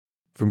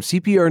From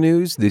CPR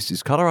News, this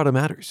is Colorado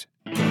Matters.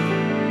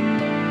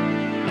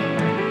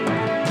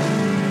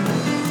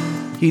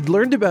 He'd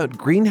learned about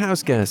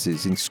greenhouse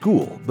gases in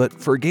school, but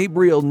for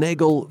Gabriel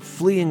Nagel,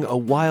 fleeing a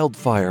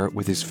wildfire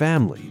with his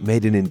family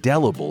made an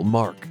indelible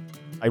mark.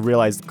 I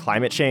realized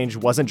climate change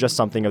wasn't just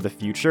something of the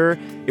future,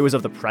 it was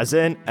of the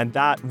present, and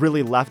that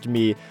really left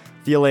me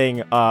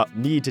feeling a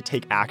need to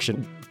take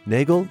action.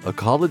 Nagel, a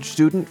college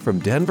student from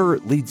Denver,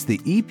 leads the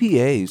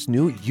EPA's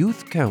new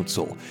Youth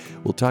Council.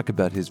 We'll talk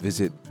about his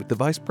visit with the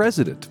vice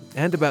president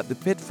and about the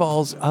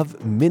pitfalls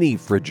of mini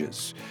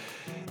fridges.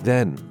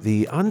 Then,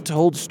 the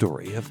untold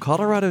story of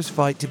Colorado's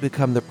fight to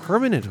become the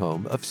permanent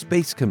home of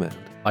Space Command.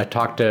 I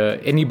talked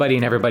to anybody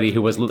and everybody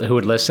who would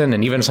listen,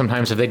 and even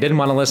sometimes if they didn't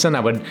want to listen,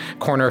 I would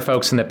corner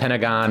folks in the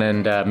Pentagon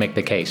and make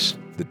the case.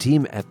 The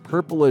team at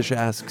Purplish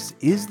asks,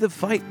 is the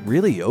fight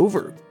really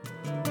over?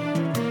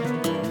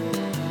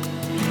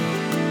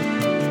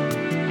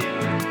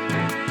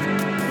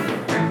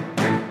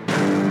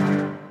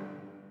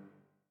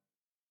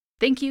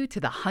 Thank you to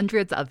the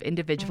hundreds of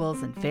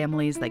individuals and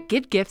families that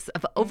give gifts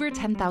of over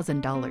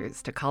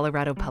 $10,000 to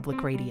Colorado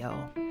Public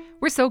Radio.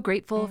 We're so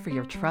grateful for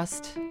your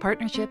trust,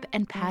 partnership,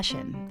 and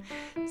passion.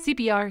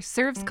 CPR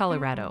serves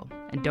Colorado,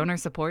 and donor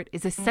support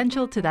is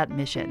essential to that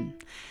mission.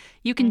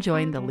 You can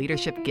join the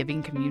leadership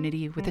giving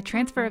community with a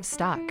transfer of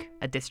stock,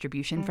 a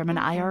distribution from an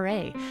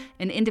IRA,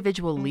 an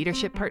individual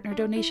leadership partner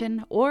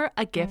donation, or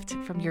a gift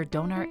from your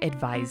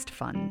donor-advised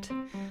fund.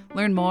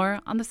 Learn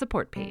more on the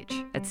support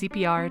page at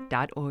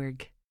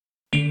cpr.org.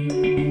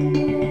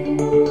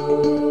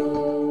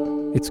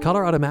 It's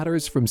Colorado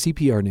Matters from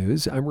CPR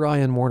News. I'm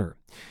Ryan Warner.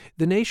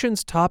 The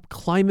nation's top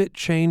climate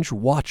change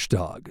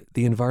watchdog,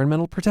 the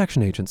Environmental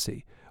Protection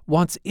Agency,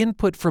 wants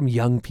input from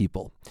young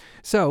people.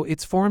 So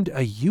it's formed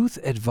a youth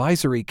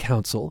advisory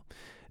council.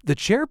 The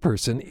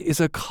chairperson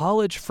is a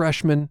college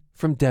freshman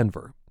from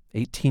Denver.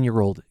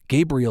 18-year-old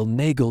Gabriel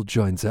Nagel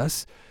joins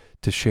us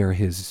to share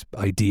his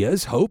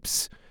ideas,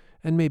 hopes,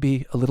 and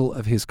maybe a little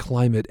of his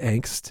climate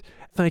angst.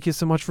 Thank you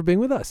so much for being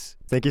with us.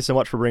 Thank you so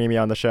much for bringing me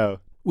on the show.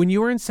 When you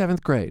were in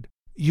 7th grade,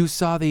 you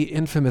saw the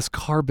infamous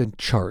carbon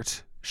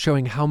chart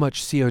showing how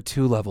much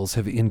CO2 levels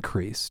have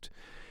increased.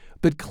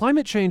 But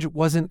climate change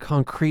wasn't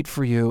concrete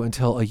for you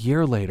until a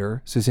year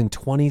later. This is in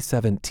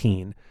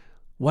 2017.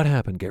 What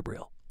happened,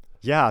 Gabriel?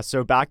 Yeah,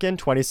 so back in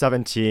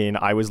 2017,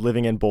 I was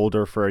living in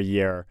Boulder for a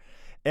year.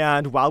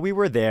 And while we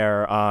were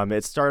there,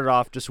 it started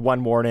off just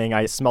one morning.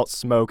 I smelt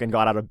smoke and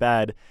got out of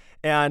bed.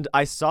 And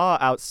I saw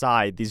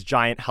outside these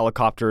giant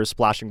helicopters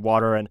splashing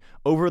water, and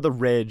over the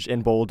ridge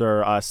in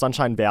Boulder,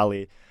 Sunshine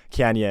Valley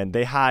Canyon,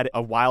 they had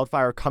a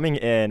wildfire coming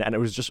in, and it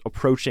was just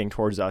approaching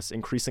towards us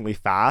increasingly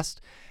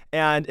fast.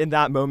 And in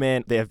that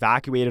moment, they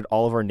evacuated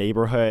all of our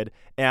neighborhood.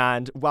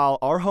 And while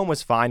our home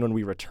was fine when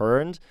we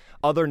returned,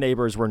 other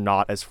neighbors were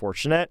not as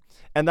fortunate.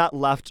 And that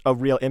left a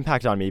real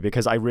impact on me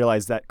because I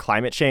realized that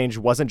climate change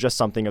wasn't just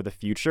something of the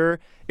future.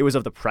 It was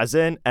of the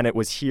present, and it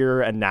was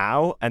here and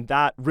now. And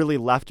that really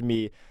left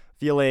me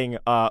feeling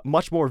a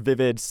much more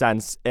vivid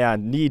sense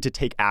and need to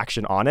take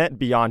action on it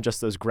beyond just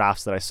those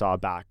graphs that I saw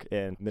back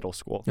in middle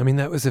school. I mean,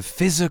 that was a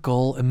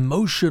physical,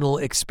 emotional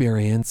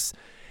experience.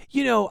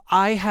 You know,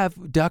 I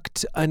have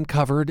ducked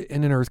uncovered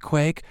in an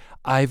earthquake.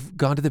 I've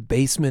gone to the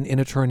basement in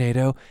a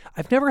tornado.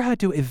 I've never had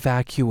to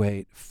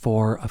evacuate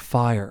for a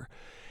fire.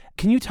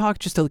 Can you talk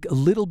just a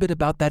little bit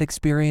about that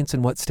experience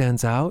and what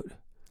stands out?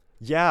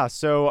 Yeah,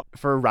 so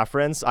for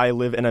reference, I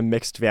live in a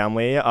mixed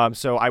family.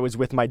 So I was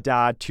with my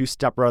dad, 2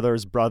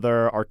 stepbrothers,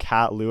 brother, our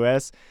cat,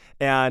 Lewis.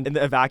 And in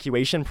the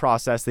evacuation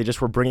process, they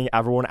just were bringing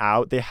everyone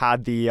out. They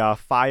had the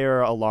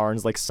fire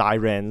alarms, like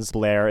sirens,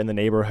 blare in the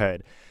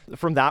neighborhood.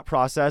 From that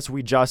process,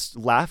 we just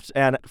left.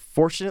 And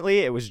fortunately,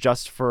 it was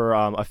just for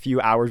a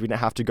few hours. We didn't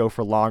have to go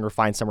for long or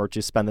find somewhere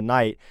to spend the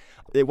night.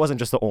 It wasn't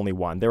just the only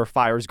one. There were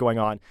fires going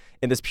on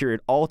in this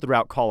period all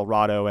throughout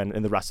Colorado and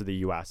in the rest of the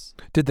U.S.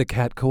 Did the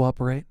cat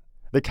cooperate?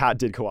 The cat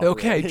did cooperate.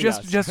 Okay,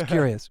 just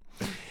curious.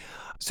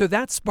 So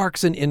that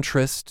sparks an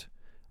interest,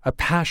 a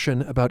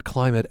passion about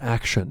climate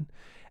action.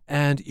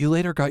 And you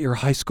later got your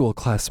high school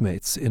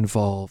classmates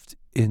involved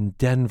in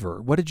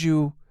Denver. What did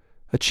you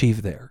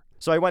achieve there?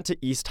 So I went to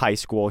East High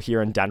School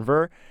here in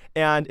Denver,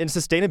 and in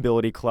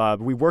Sustainability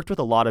Club, we worked with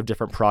a lot of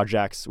different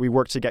projects. We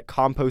worked to get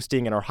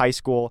composting in our high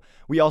school.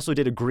 We also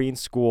did a green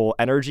school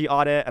energy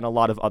audit and a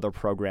lot of other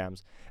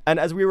programs. And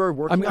as we were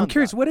working I'm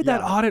curious, what did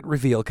that audit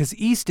reveal? Because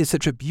East is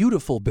such a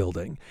beautiful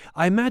building.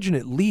 I imagine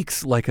it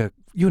leaks like a,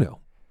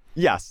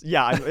 Yes,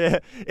 yeah,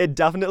 it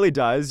definitely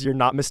does. You're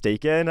not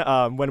mistaken.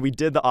 When we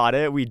did the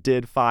audit, we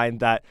did find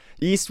that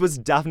East was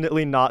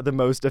definitely not the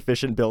most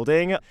efficient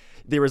building.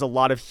 There was a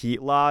lot of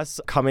heat loss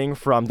coming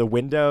from the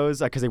windows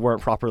because they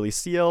weren't properly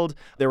sealed.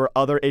 There were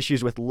other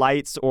issues with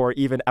lights or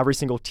even every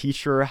single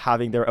teacher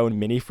having their own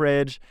mini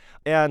fridge.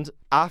 And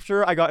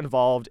after I got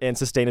involved in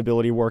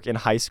sustainability work in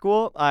high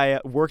school, I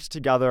worked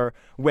together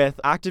with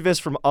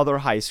activists from other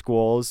high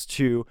schools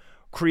to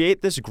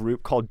create this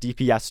group called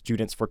DPS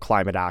Students for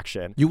Climate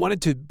Action. You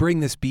wanted to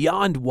bring this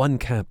beyond one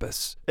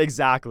campus.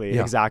 Exactly.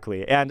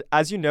 And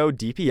as you know,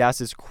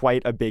 DPS is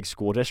quite a big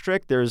school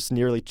district. There's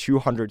nearly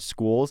 200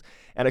 schools,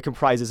 and it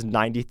comprises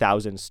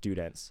 90,000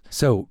 students.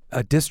 So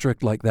a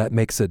district like that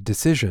makes a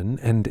decision,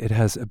 and it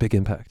has a big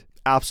impact.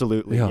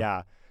 Absolutely,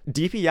 yeah.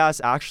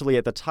 DPS actually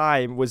at the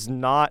time was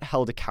not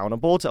held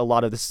accountable to a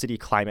lot of the city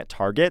climate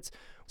targets.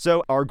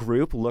 So our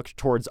group looked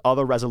towards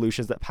other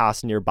resolutions that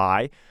passed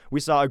nearby. We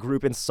saw a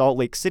group in Salt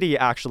Lake City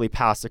actually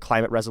pass a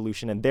climate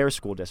resolution in their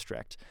school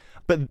district.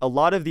 But a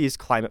lot of these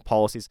climate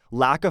policies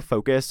lack a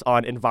focus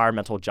on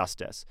environmental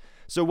justice.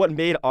 So what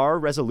made our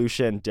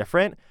resolution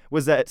different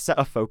was that it set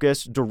a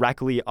focus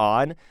directly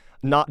on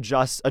not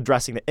just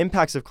addressing the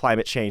impacts of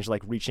climate change,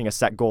 like reaching a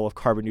set goal of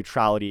carbon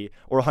neutrality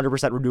or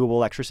 100% renewable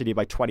electricity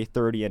by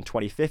 2030 and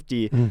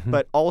 2050,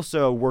 but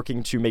also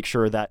working to make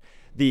sure that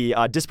the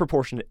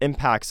disproportionate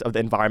impacts of the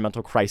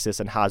environmental crisis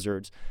and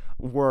hazards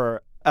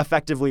were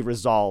effectively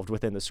resolved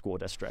within the school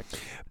district.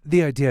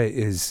 The idea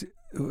is,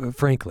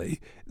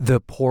 frankly,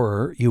 the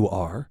poorer you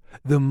are,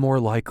 the more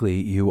likely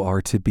you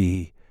are to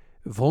be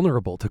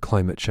vulnerable to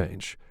climate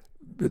change.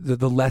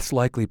 The less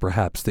likely,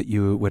 perhaps, that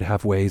you would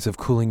have ways of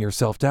cooling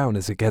yourself down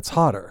as it gets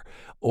hotter.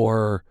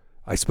 Or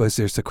I suppose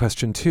there's the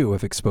question, too,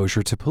 of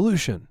exposure to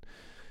pollution.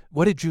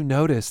 What did you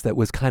notice that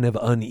was kind of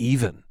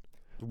uneven?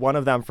 One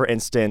of them, for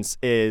instance,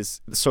 is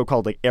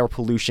so-called air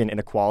pollution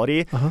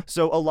inequality.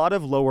 So a lot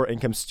of lower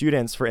income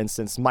students, for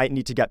instance, might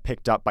need to get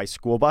picked up by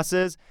school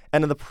buses.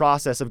 And in the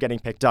process of getting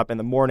picked up in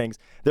the mornings,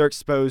 they're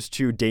exposed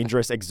to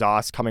dangerous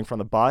exhaust coming from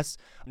the bus,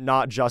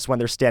 not just when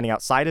they're standing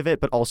outside of it,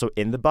 but also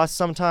in the bus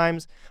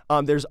sometimes.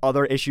 There's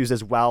other issues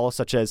as well,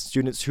 such as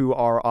students who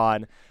are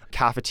on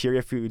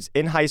cafeteria foods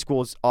in high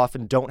schools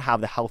often don't have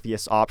the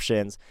healthiest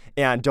options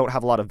and don't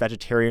have a lot of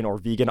vegetarian or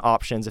vegan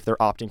options if they're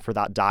opting for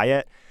that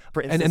diet.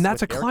 For instance, and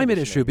that's a climate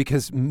issue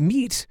because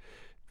meat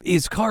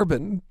is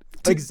carbon.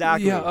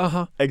 Exactly.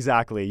 Yeah,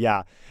 Exactly,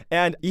 yeah.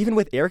 And even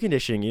with air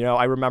conditioning,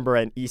 I remember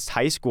in East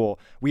High School,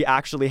 we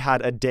actually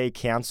had a day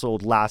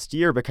canceled last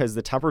year because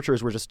the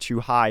temperatures were just too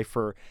high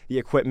for the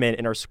equipment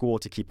in our school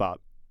to keep up.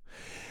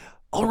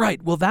 All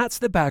right. Well, that's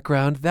the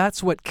background.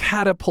 That's what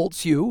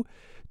catapults you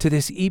to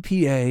this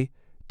EPA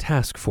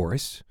task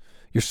force.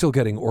 You're still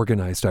getting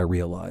organized, I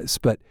realize,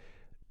 but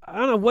I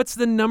don't know, what's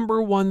the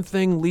number one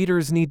thing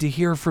leaders need to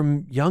hear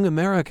from young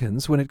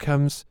Americans when it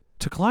comes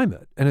to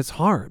climate and its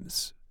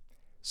harms?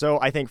 So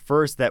I think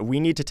first that we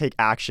need to take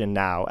action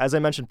now. As I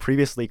mentioned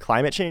previously,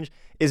 climate change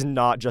is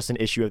not just an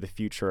issue of the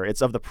future.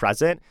 It's of the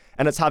present,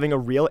 and it's having a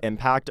real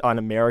impact on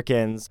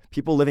Americans,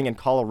 people living in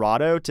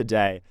Colorado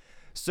today.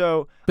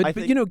 So, but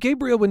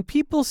Gabriel, when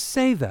people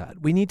say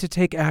that we need to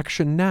take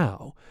action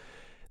now,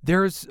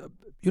 there's,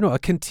 a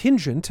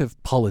contingent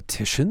of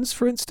politicians,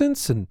 for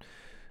instance, and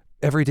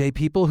everyday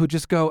people who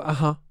just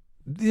go,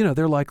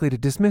 they're likely to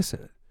dismiss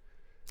it.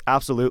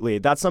 Absolutely.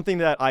 That's something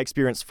that I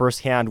experienced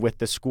firsthand with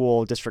the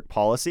school district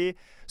policy.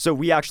 So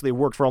we actually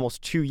worked for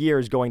almost 2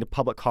 years going to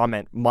public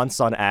comment months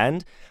on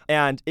end.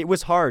 And it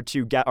was hard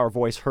to get our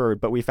voice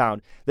heard. But we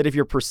found that if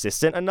you're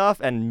persistent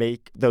enough and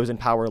make those in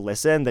power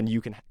listen, then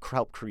you can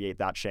help create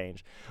that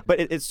change. But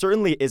it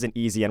certainly isn't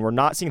easy. And we're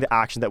not seeing the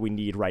action that we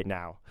need right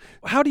now.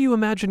 How do you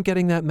imagine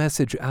getting that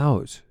message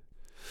out?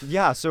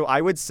 Yeah, so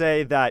I would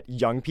say that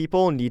young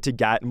people need to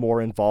get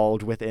more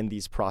involved within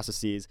these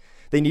processes.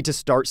 They need to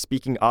start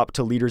speaking up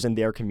to leaders in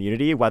their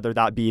community, whether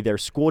that be their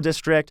school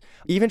district,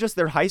 even just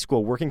their high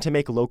school, working to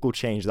make local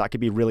change. That could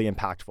be really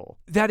impactful.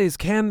 That is,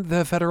 can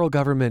the federal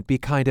government be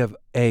kind of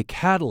a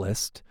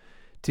catalyst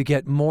to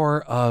get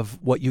more of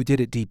what you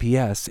did at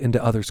DPS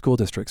into other school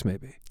districts,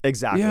 maybe?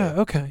 Exactly. Yeah,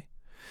 okay.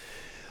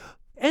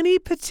 Any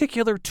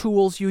particular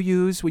tools you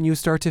use when you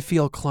start to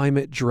feel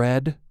climate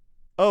dread?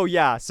 Oh,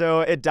 yeah. So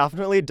it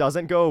definitely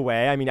doesn't go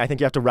away. I mean, I think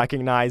you have to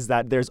recognize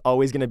that there's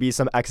always going to be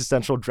some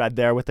existential dread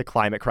there with the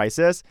climate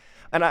crisis.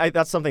 And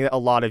that's something that a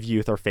lot of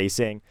youth are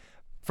facing.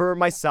 For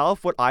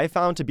myself, what I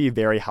found to be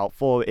very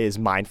helpful is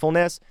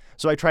mindfulness.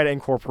 So I try to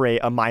incorporate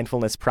a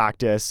mindfulness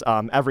practice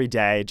every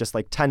day, just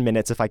like 10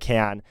 minutes if I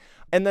can.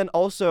 And then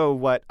also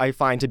what I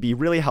find to be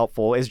really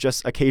helpful is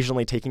just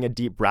occasionally taking a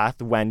deep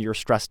breath when you're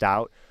stressed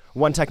out.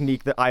 One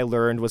technique that I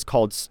learned was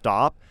called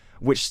STOP,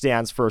 which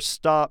stands for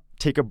stop,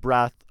 take a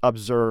breath,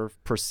 observe,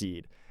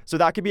 proceed. So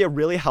that could be a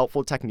really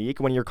helpful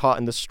technique when you're caught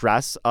in the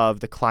stress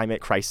of the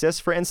climate crisis,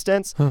 for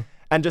instance.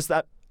 And just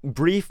that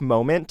brief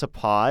moment to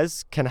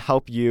pause can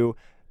help you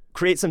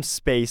create some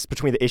space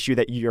between the issue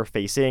that you're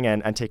facing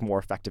and take more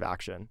effective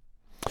action.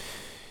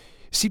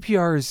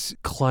 CPR's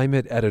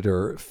climate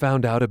editor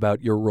found out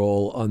about your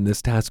role on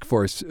this task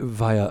force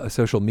via a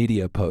social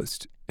media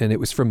post, and it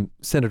was from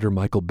Senator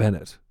Michael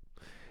Bennet.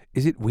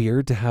 Is it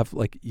weird to have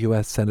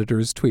U.S.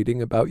 senators tweeting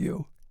about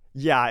you?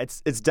 Yeah,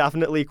 it's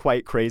definitely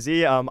quite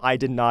crazy. I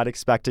did not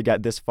expect to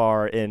get this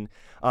far in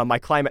my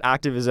climate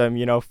activism,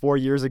 4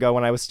 years ago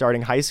when I was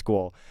starting high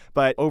school.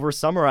 But over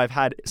summer, I've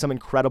had some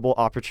incredible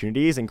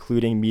opportunities,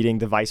 including meeting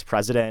the vice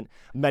president,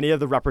 many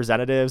of the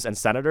representatives and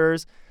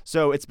senators.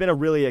 So it's been a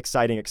really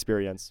exciting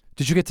experience.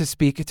 Did you get to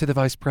speak to the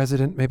vice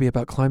president maybe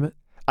about climate?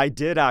 I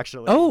did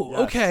actually. Oh, yes.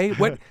 okay.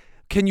 What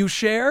can you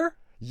share?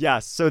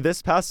 Yes. So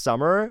this past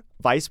summer,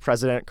 Vice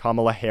President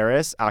Kamala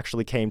Harris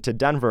actually came to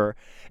Denver,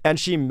 and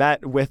she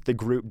met with the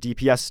group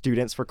DPS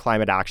Students for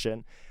Climate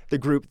Action, the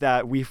group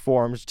that we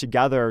formed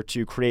together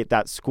to create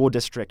that school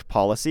district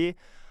policy.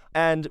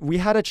 And we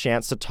had a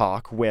chance to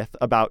talk with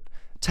about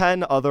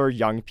 10 other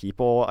young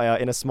people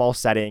in a small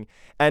setting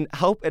and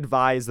help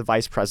advise the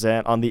vice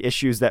president on the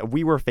issues that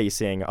we were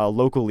facing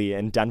locally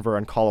in Denver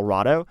and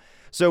Colorado.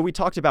 So we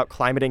talked about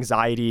climate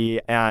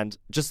anxiety and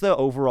just the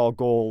overall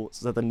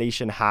goals that the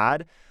nation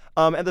had.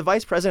 And the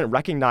vice president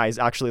recognized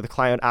actually the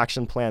climate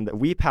action plan that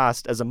we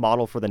passed as a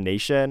model for the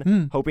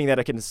nation, hoping that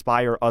it can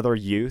inspire other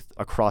youth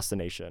across the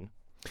nation.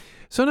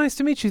 So nice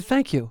to meet you.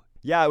 Thank you.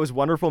 Yeah, it was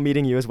wonderful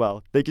meeting you as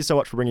well. Thank you so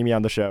much for bringing me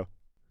on the show.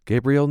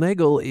 Gabriel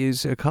Nagel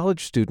is a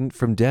college student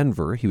from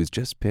Denver. He was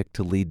just picked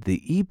to lead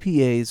the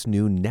EPA's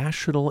new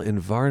National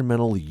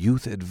Environmental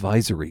Youth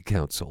Advisory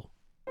Council.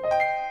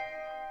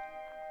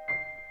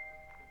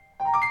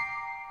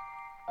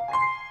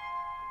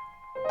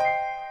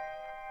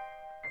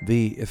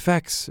 The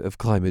effects of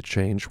climate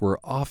change were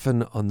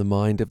often on the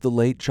mind of the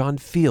late John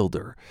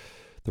Fielder.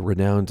 The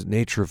renowned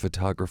nature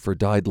photographer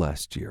died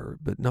last year,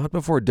 but not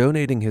before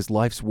donating his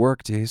life's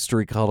work to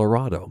History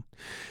Colorado.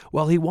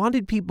 While he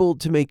wanted people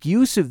to make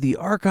use of the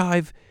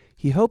archive,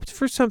 he hoped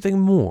for something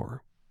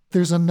more.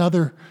 There's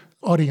another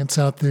audience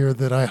out there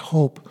that I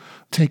hope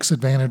takes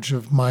advantage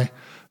of my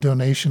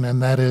donation,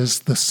 and that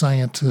is the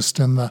scientists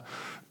and the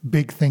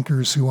big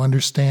thinkers who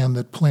understand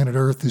that planet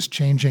Earth is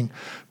changing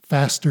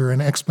faster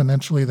and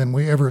exponentially than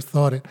we ever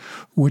thought it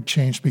would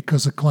change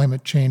because of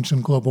climate change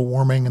and global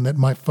warming, and that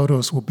my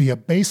photos will be a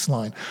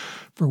baseline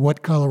for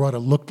what Colorado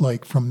looked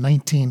like from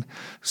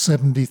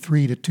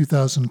 1973 to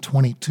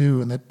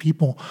 2022, and that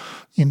people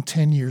in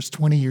 10 years,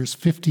 20 years,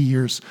 50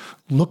 years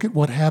look at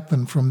what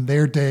happened from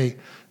their day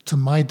to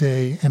my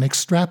day and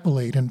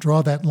extrapolate and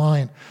draw that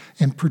line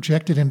and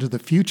project it into the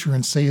future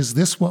and say, is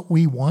this what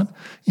we want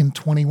in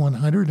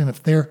 2100? And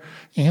if their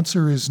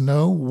answer is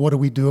no, what do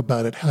we do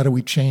about it? How do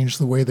we change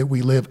the way that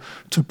we live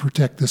to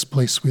protect this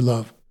place we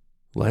love?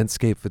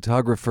 Landscape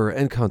photographer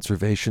and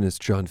conservationist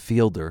John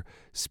Fielder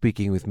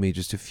speaking with me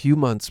just a few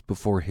months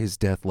before his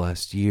death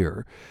last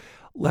year.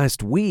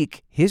 Last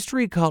week,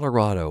 History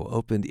Colorado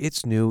opened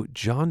its new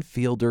John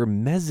Fielder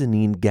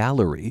Mezzanine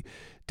Gallery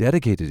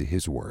dedicated to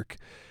his work.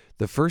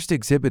 The first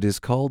exhibit is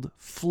called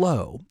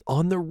Flow,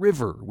 on the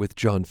River with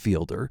John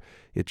Fielder.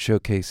 It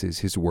showcases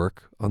his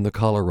work on the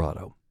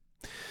Colorado.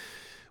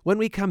 When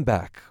we come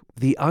back,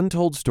 the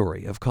untold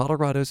story of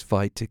Colorado's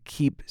fight to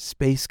keep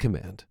Space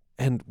Command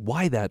and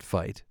why that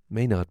fight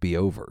may not be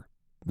over.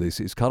 This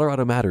is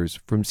Colorado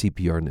Matters from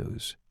CPR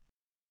News.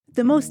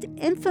 The most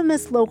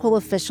infamous local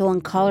official in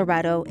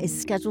Colorado is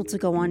scheduled to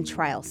go on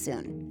trial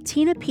soon.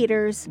 Tina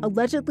Peters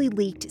allegedly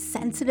leaked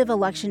sensitive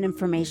election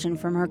information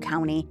from her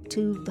county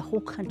to the whole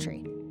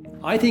country.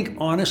 I think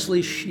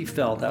honestly she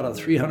felt out of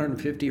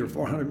 350 or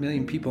 400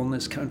 million people in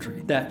this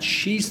country that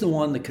she's the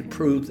one that could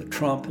prove that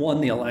Trump won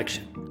the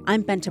election.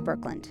 I'm Benta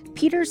Birkeland.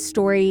 Peters'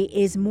 story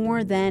is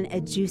more than a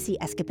juicy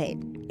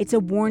escapade. It's a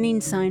warning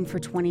sign for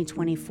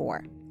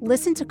 2024.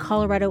 Listen to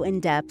Colorado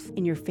in Depth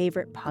in your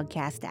favorite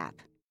podcast app.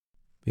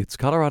 It's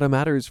Colorado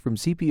Matters from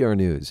CPR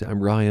News.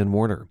 I'm Ryan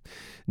Warner.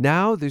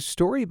 Now, the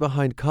story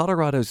behind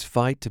Colorado's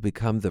fight to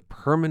become the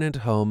permanent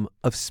home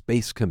of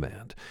Space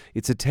Command.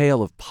 It's a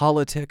tale of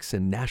politics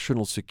and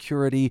national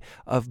security,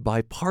 of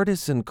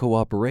bipartisan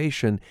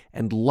cooperation,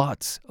 and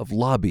lots of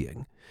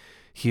lobbying.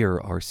 Here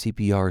are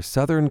CPR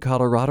Southern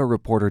Colorado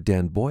reporter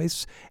Dan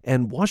Boyce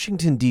and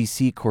Washington,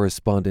 D.C.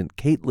 correspondent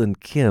Caitlin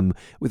Kim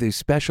with a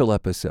special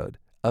episode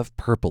of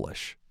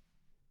Purplish.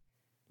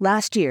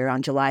 Last year,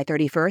 on July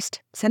 31st,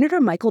 Senator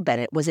Michael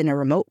Bennet was in a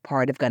remote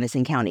part of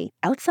Gunnison County,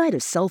 outside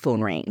of cell phone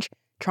range,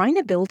 trying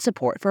to build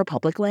support for a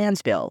public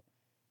lands bill.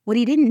 What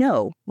he didn't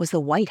know was the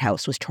White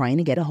House was trying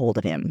to get a hold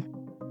of him.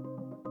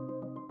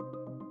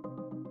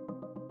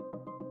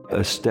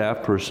 A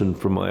staff person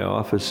from my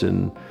office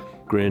in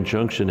Grand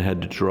Junction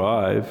had to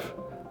drive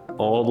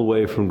all the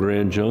way from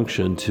Grand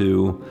Junction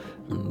to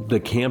the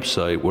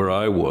campsite where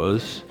I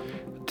was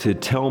to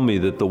tell me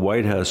that the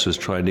White House was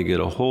trying to get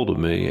a hold of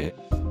me.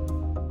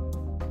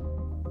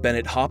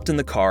 Bennett hopped in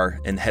the car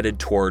and headed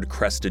toward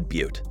Crested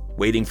Butte,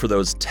 waiting for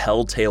those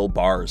telltale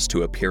bars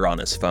to appear on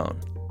his phone.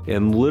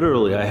 And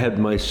literally, I had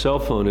my cell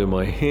phone in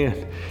my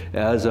hand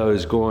as I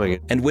was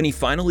going. And when he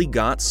finally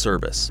got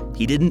service,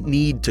 he didn't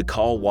need to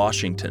call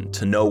Washington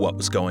to know what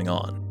was going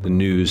on. The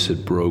news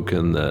had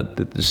broken that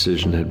the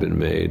decision had been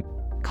made.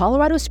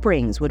 Colorado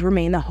Springs would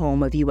remain the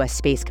home of U.S.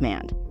 Space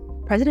Command.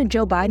 President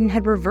Joe Biden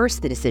had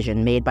reversed the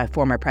decision made by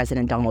former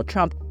President Donald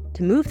Trump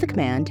to move the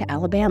command to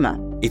Alabama.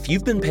 If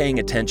you've been paying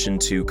attention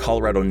to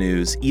Colorado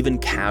news even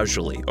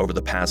casually over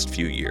the past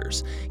few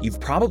years,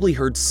 you've probably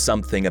heard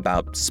something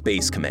about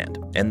Space Command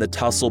and the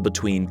tussle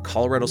between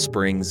Colorado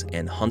Springs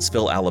and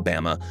Huntsville,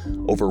 Alabama,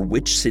 over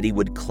which city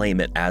would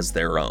claim it as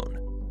their own.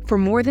 For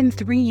more than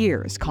 3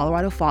 years,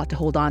 Colorado fought to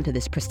hold on to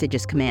this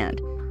prestigious command.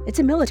 It's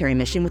a military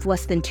mission with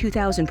less than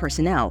 2,000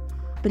 personnel,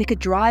 but it could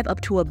drive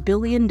up to $1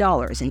 billion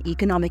in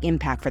economic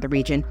impact for the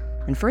region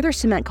and further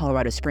cement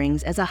Colorado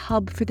Springs as a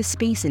hub for the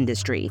space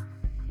industry.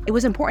 It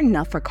was important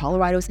enough for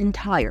Colorado's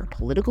entire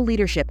political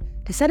leadership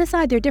to set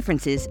aside their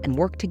differences and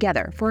work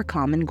together for a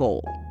common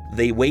goal.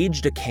 They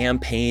waged a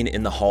campaign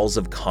in the halls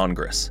of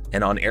Congress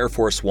and on Air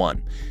Force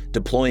One,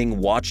 deploying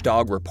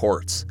watchdog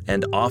reports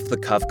and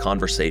off-the-cuff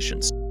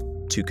conversations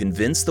to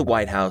convince the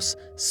White House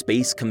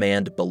Space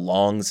Command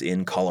belongs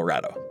in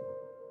Colorado.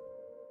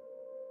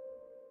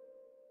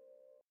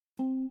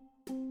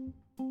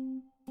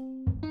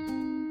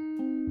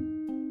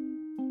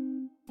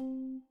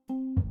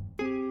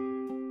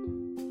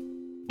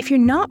 If you're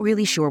not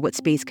really sure what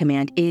Space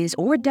Command is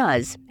or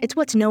does, it's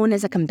what's known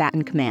as a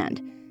combatant command.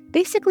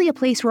 Basically a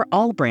place where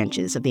all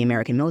branches of the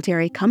American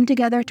military come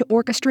together to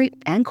orchestrate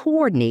and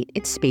coordinate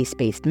its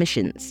space-based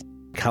missions.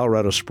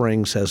 Colorado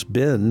Springs has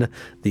been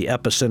the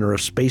epicenter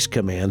of Space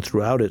Command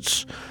throughout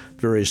its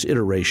various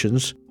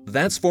iterations.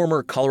 That's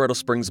former Colorado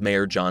Springs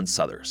Mayor John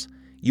Suthers.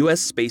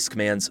 U.S. Space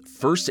Command's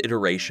first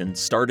iteration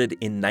started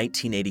in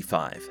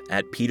 1985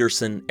 at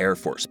Peterson Air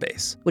Force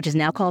Base, which is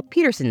now called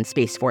Peterson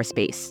Space Force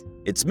Base.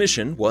 Its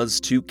mission was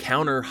to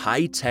counter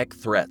high-tech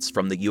threats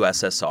from the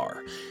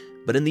USSR.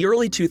 But in the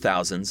early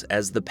 2000s,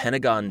 as the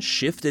Pentagon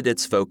shifted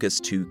its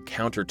focus to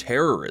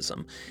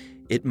counterterrorism,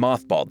 it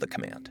mothballed the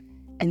command.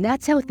 And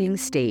that's how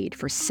things stayed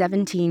for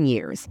 17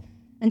 years,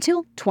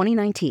 until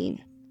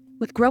 2019.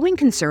 With growing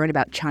concern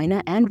about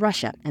China and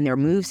Russia and their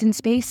moves in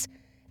space,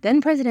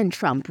 then President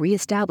Trump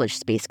reestablished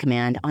Space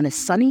Command on a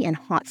sunny and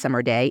hot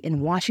summer day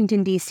in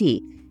Washington,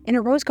 D.C., in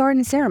a Rose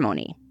Garden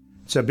ceremony.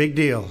 It's a big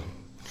deal.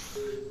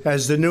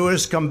 As the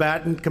newest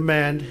combatant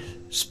command,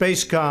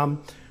 SpaceCom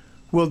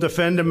will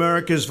defend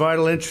America's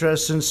vital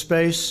interests in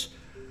space,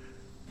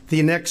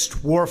 the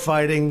next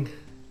warfighting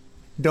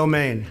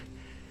domain.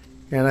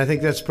 And I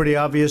think that's pretty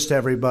obvious to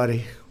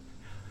everybody.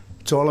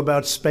 It's all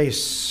about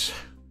space.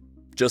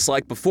 Just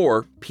like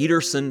before,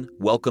 Peterson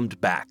welcomed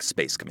back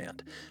Space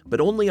Command, but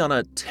only on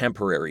a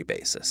temporary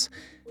basis.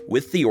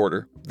 With the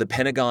order, the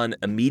Pentagon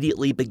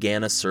immediately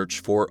began a search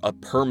for a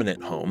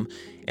permanent home,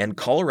 and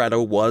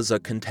Colorado was a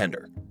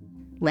contender.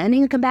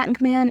 Landing a combatant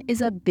command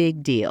is a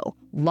big deal.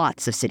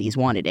 Lots of cities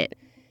wanted it.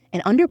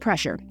 And under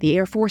pressure, the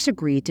Air Force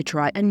agreed to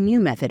try a new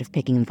method of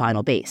picking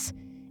final base.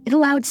 It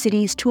allowed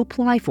cities to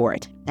apply for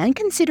it and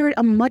considered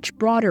a much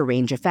broader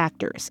range of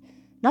factors.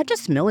 Not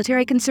just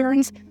military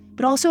concerns,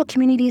 but also a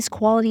community's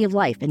quality of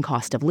life and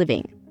cost of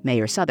living,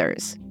 Mayor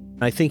Suthers.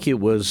 I think it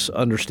was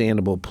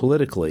understandable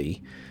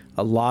politically.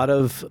 A lot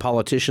of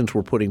politicians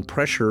were putting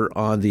pressure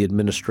on the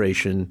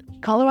administration.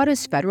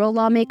 Colorado's federal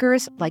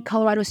lawmakers, like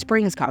Colorado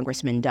Springs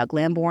Congressman Doug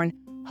Lamborn,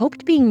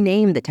 hoped being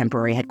named the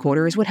temporary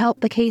headquarters would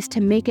help the case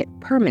to make it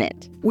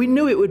permanent. We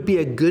knew it would be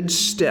a good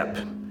step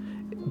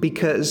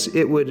because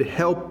it would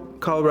help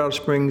Colorado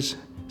Springs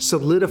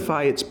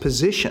solidify its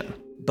position.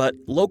 But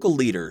local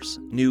leaders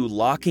knew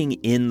locking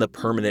in the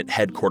permanent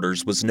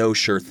headquarters was no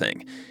sure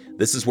thing.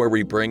 This is where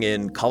we bring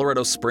in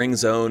Colorado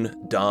Springs' own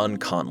Don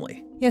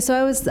Conley. Yeah, so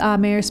I was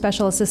mayor's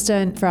special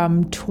assistant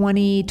from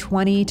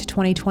 2020 to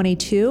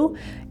 2022,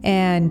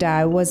 and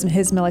I was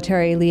his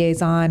military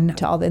liaison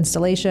to all the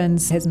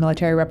installations, his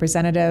military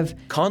representative.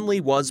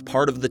 Conley was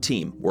part of the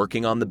team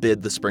working on the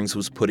bid the Springs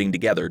was putting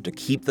together to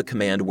keep the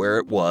command where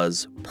it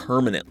was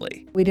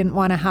permanently. We didn't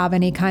want to have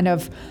any kind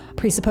of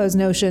presupposed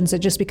notions that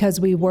just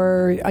because we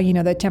were,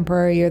 the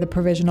temporary or the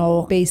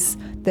provisional base,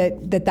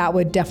 that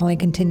would definitely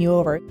continue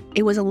over.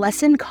 It was a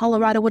lesson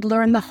Colorado would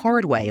learn the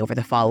hard way over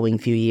the following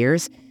few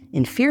years,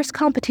 in fierce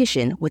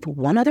competition with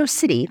one other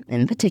city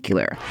in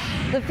particular.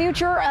 The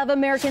future of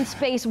American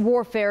space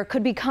warfare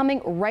could be coming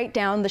right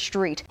down the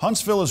street.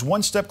 Huntsville is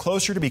one step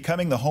closer to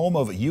becoming the home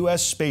of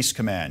U.S. Space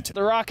Command.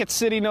 The Rocket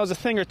City knows a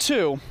thing or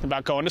two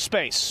about going to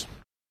space.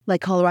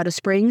 Like Colorado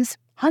Springs,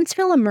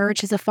 Huntsville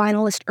emerged as a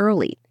finalist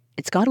early.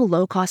 It's got a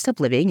low cost of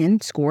living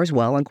and scores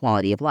well on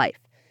quality of life.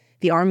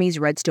 The Army's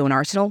Redstone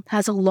Arsenal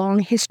has a long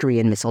history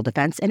in missile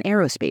defense and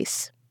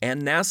aerospace.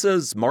 And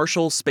NASA's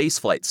Marshall Space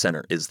Flight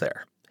Center is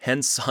there.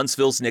 Hence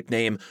Huntsville's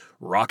nickname,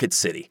 Rocket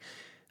City.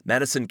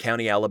 Madison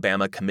County,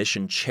 Alabama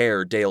Commission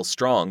Chair Dale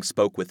Strong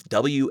spoke with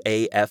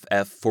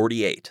WAFF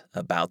 48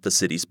 about the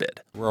city's bid.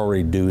 We're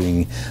already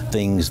doing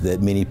things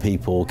that many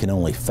people can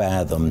only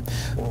fathom.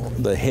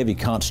 The heavy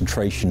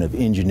concentration of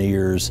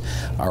engineers,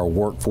 our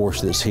workforce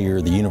that's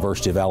here, the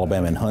University of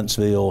Alabama in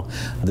Huntsville,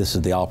 this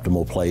is the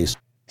optimal place.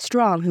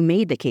 Strong, who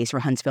made the case for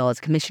Huntsville as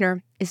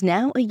commissioner, is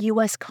now a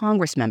U.S.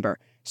 Congress member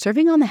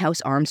serving on the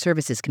House Armed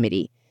Services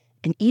Committee.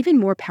 An even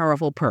more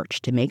powerful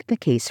perch to make the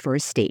case for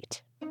his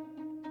state.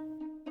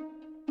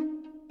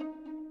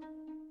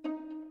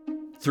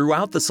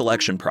 Throughout the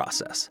selection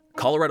process,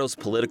 Colorado's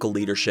political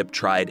leadership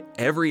tried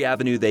every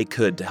avenue they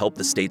could to help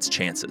the state's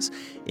chances,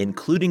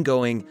 including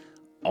going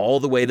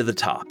all the way to the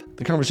top.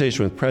 The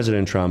conversation with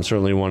President Trump,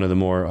 certainly one of the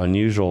more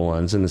unusual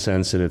ones in the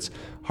sense that it's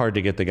hard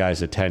to get the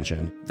guy's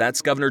attention.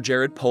 That's Governor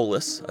Jared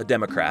Polis, a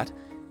Democrat.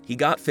 He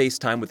got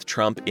FaceTime with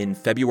Trump in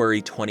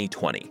February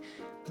 2020.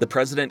 The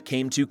president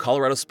came to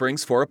Colorado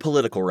Springs for a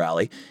political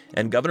rally,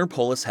 and Governor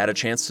Polis had a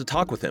chance to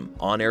talk with him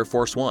on Air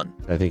Force One.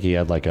 I think he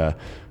had like a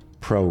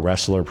pro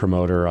wrestler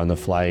promoter on the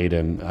flight,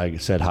 and I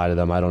said hi to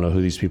them. I don't know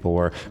who these people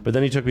were. But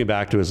then he took me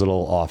back to his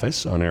little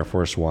office on Air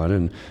Force One,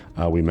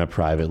 and we met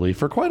privately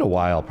for quite a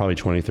while, probably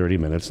 20, 30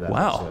 minutes.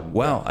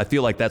 Wow. I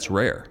feel like that's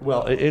rare.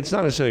 Well, it's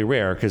not necessarily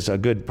rare, because a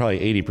good probably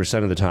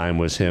 80% of the time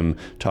was him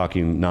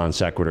talking non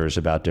sequiturs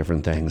about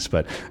different things.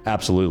 But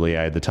absolutely,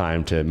 I had the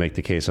time to make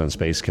the case on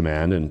Space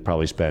Command and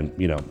probably spent,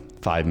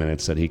 5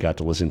 minutes that he got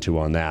to listen to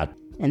on that.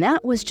 And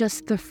that was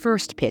just the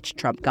first pitch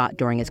Trump got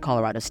during his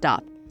Colorado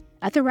stop.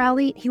 At the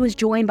rally, he was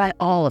joined by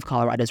all of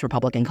Colorado's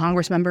Republican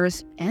Congress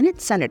members and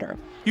its senator.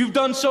 You've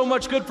done so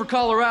much good for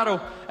Colorado.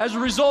 As a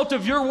result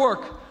of your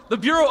work, the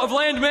Bureau of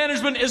Land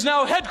Management is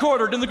now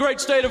headquartered in the great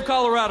state of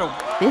Colorado.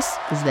 This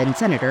is then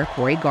Senator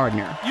Cory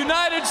Gardner.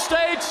 United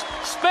States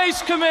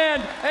Space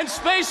Command and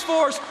Space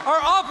Force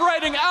are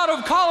operating out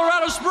of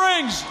Colorado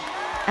Springs.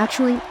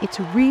 Actually, it's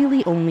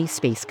really only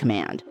Space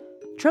Command.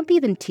 Trump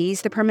even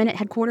teased the permanent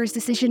headquarters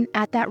decision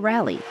at that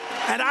rally.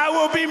 And I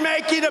will be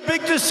making a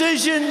big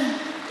decision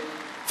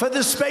for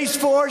the Space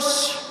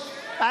Force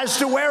as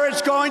to where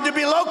it's going to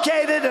be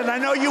located, and I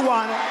know you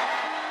want it.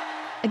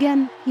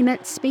 Again, he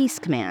meant Space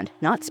Command,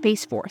 not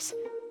Space Force.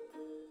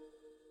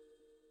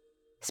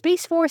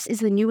 Space Force is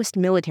the newest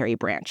military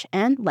branch,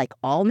 and like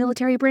all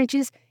military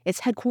branches,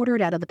 it's headquartered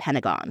out of the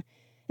Pentagon.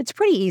 It's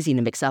pretty easy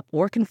to mix up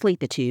or conflate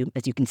the two,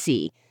 as you can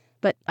see.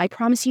 But I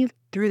promise you,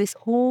 through this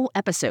whole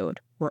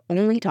episode, we're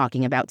only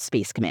talking about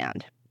Space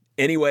Command.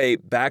 Anyway,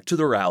 back to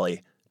the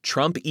rally.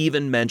 Trump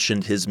even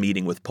mentioned his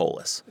meeting with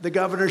Polis. The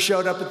governor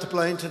showed up at the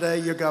plane today,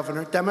 your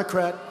governor,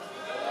 Democrat.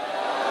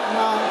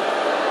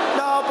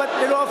 No, but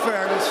in all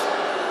fairness,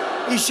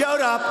 he showed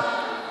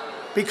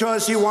up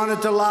because he wanted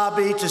to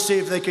lobby to see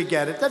if they could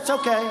get it. That's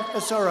okay,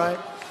 that's all right.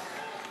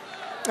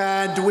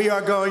 And we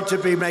are going to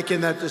be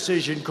making that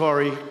decision,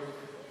 Cory,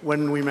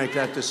 when we make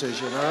that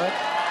decision, all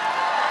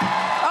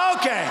right?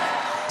 Okay.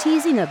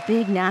 Teasing a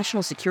big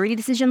national security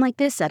decision like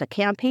this at a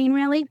campaign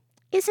rally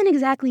isn't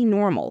exactly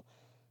normal.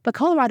 But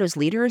Colorado's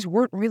leaders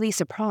weren't really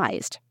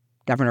surprised.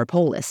 Governor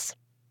Polis.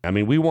 I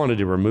mean, we wanted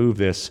to remove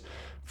this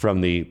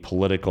from the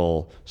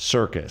political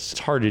circus. It's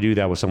hard to do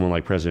that with someone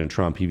like President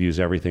Trump. He views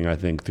everything, I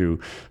think, through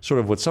sort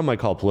of what some might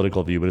call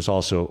political view, but it's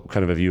also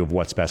kind of a view of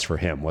what's best for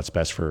him, what's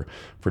best for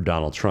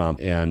Donald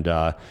Trump. And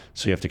so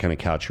you have to kind of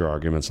couch your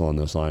arguments along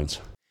those lines.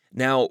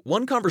 Now,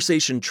 one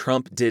conversation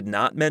Trump did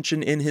not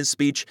mention in his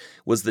speech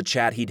was the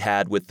chat he'd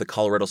had with the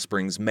Colorado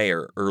Springs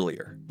mayor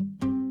earlier.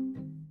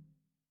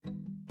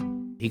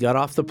 He got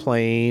off the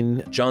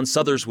plane. John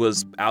Suthers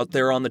was out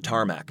there on the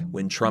tarmac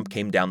when Trump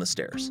came down the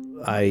stairs.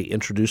 I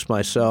introduced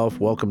myself.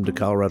 Welcome to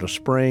Colorado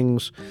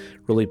Springs.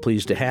 Really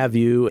pleased to have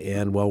you.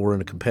 And while we're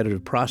in a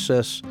competitive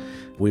process,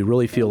 we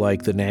really feel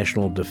like the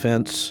national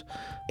defense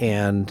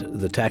and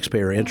the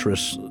taxpayer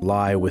interests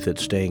lie with it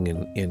staying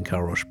in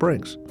Colorado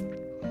Springs.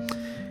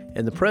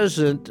 And the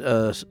president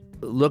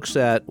looks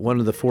at one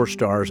of the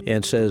 4-stars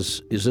and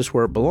says, "Is this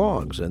where it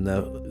belongs?" And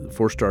the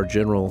 4-star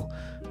general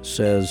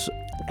says,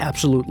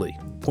 "Absolutely."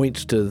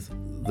 Points to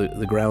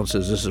the ground,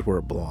 says, "This is where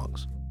it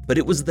belongs." But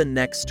it was the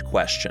next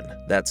question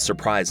that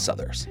surprised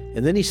Suthers.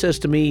 And then he says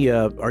to me,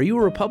 "Are you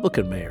a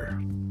Republican,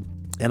 Mayor?"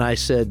 And I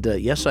said,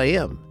 "Yes, I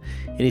am."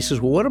 And he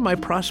says, "Well, what are my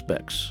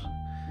prospects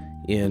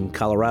in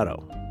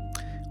Colorado?"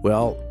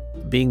 Well,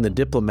 being the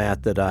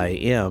diplomat that I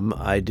am,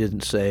 I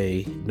didn't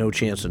say, "No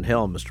chance in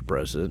hell, Mr.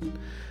 President."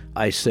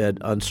 I said,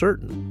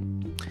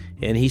 "Uncertain."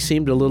 And he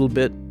seemed a little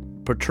bit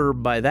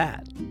perturbed by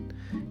that.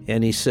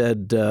 And he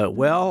said,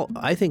 well,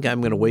 I think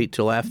I'm going to wait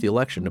till after the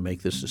election to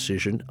make this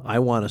decision. I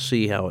want to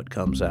see how it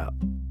comes out.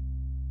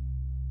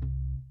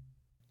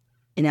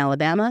 In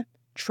Alabama,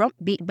 Trump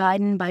beat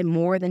Biden by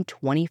more than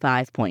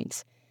 25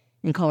 points.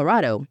 In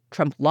Colorado,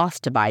 Trump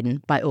lost to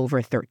Biden by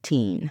over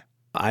 13.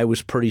 I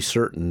was pretty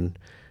certain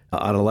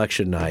on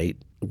election night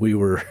we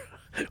were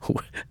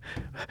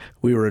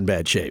in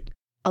bad shape.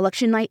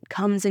 Election night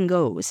comes and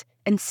goes,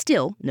 and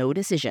still no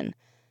decision.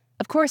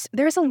 Of course,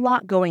 there's a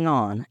lot going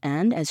on,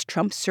 and as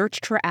Trump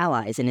searched for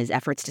allies in his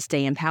efforts to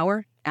stay in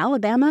power,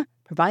 Alabama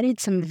provided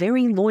some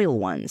very loyal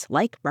ones,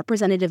 like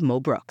Representative Mo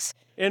Brooks.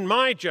 In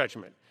my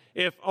judgment,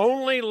 if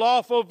only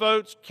lawful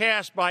votes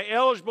cast by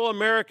eligible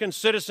American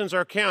citizens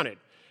are counted,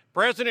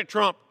 President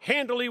Trump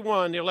handily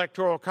won the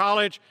Electoral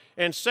College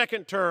and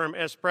second term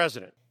as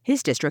president.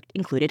 His district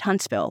included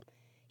Huntsville.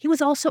 He was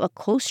also a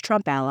close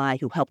Trump ally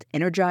who helped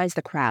energize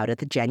the crowd at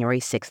the January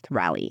 6th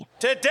rally.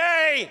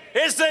 Today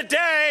is the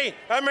day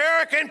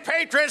American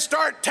patriots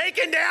start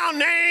taking down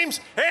names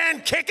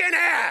and kicking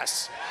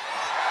ass.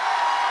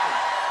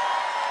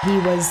 He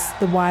was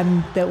the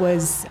one that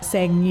was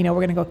saying, we're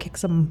going to go kick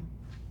some,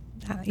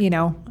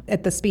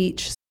 at the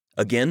speech.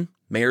 Again,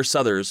 Mayor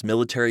Suthers'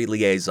 military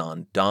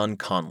liaison, Don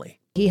Conley.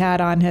 He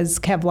had on his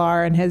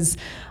Kevlar and his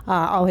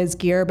all his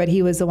gear, but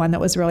he was the one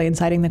that was really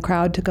inciting the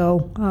crowd to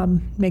go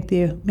make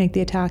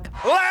the attack.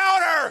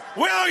 Louder!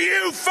 Will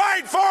you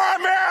fight for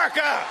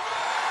America?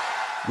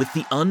 With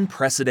the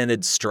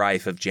unprecedented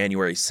strife of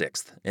January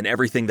 6th and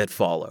everything that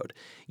followed,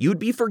 you'd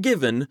be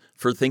forgiven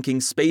for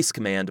thinking Space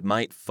Command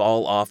might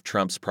fall off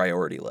Trump's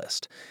priority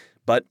list.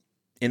 But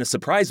in a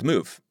surprise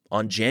move,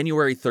 on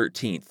January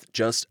 13th,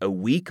 just a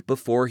week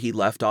before he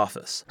left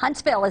office,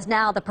 Huntsville is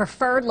now the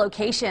preferred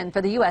location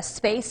for the U.S.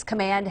 Space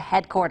Command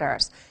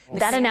headquarters.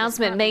 That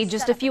announcement made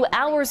just a few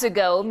hours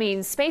ago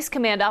means Space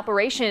Command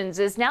operations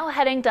is now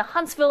heading to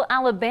Huntsville,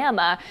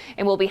 Alabama,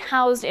 and will be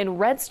housed in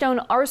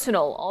Redstone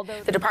Arsenal.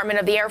 Although the Department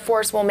of the Air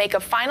Force will make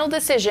a final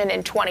decision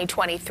in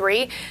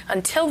 2023.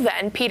 Until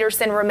then,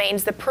 Peterson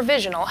remains the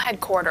provisional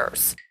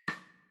headquarters.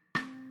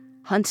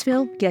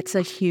 Huntsville gets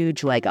a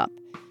huge leg up.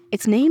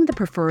 It's named the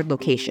preferred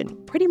location,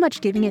 pretty much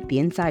giving it the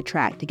inside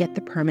track to get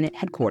the permanent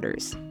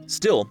headquarters.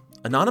 Still,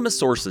 anonymous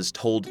sources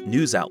told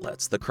news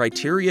outlets the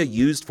criteria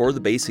used for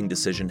the basing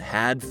decision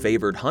had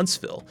favored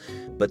Huntsville,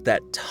 but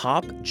that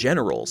top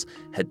generals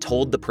had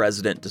told the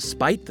president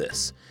despite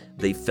this,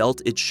 they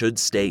felt it should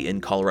stay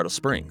in Colorado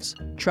Springs.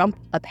 Trump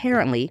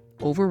apparently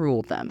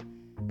overruled them.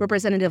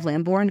 Representative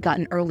Lamborn got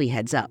an early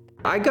heads up.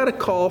 I got a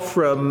call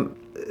from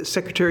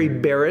Secretary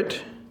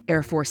Barrett.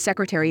 Air Force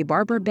Secretary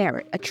Barbara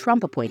Barrett, a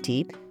Trump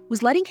appointee,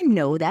 was letting him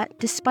know that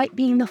despite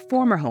being the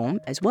former home,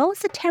 as well as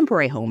the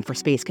temporary home for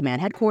Space Command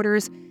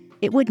headquarters,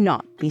 it would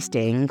not be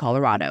staying in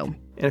Colorado.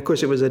 And of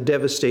course, it was a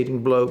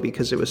devastating blow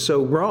because it was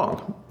so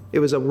wrong. It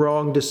was a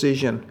wrong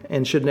decision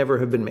and should never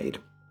have been made.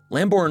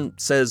 Lamborn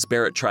says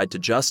Barrett tried to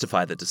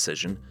justify the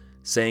decision,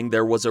 saying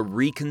there was a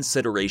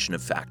reconsideration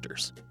of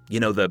factors. You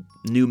know, the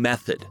new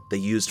method they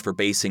used for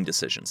basing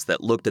decisions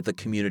that looked at the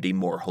community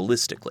more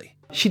holistically.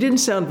 She didn't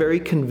sound very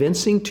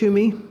convincing to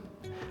me.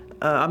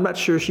 I'm not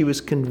sure she was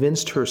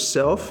convinced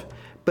herself,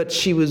 but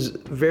she was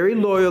very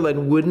loyal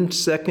and wouldn't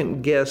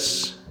second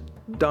guess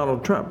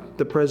Donald Trump,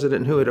 the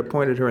president who had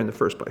appointed her in the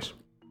first place.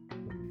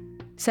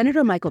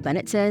 Senator Michael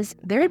Bennet says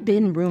there had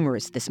been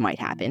rumors this might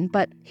happen,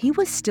 but he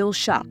was still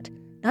shocked,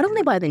 not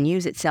only by the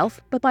news itself,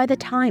 but by the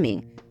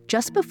timing,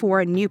 just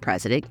before a new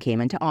president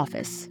came into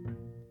office.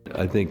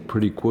 I think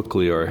pretty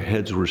quickly our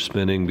heads were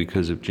spinning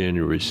because of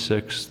January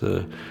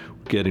 6th,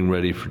 getting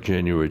ready for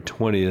January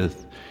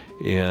 20th,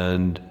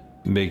 and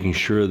making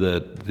sure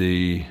that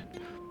the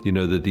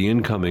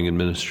incoming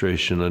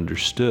administration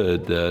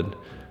understood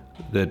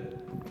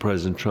that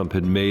President Trump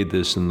had made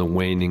this in the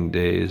waning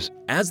days.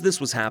 As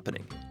this was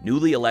happening,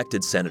 newly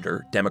elected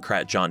Senator,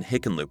 Democrat John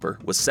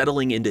Hickenlooper, was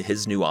settling into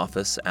his new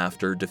office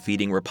after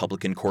defeating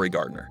Republican Cory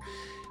Gardner.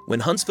 When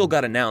Huntsville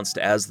got announced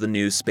as the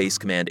new Space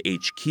Command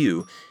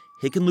HQ,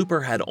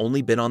 Hickenlooper had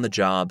only been on the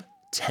job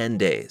 10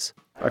 days.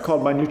 I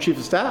called my new chief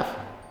of staff,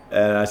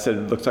 and I said,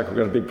 it looks like we've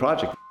got a big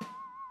project.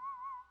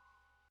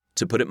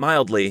 To put it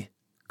mildly,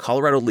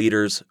 Colorado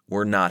leaders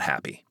were not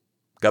happy.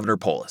 Governor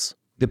Polis.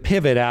 The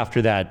pivot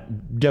after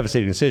that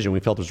devastating decision,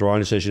 we felt was the wrong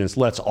decision, is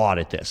let's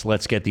audit this.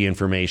 Let's get the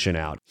information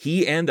out.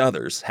 He and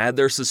others had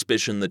their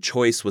suspicion the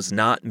choice was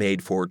not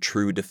made for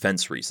true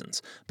defense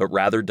reasons, but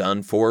rather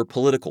done for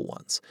political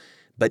ones.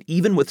 But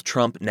even with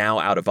Trump now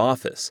out of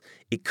office,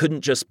 it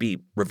couldn't just be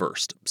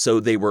reversed. So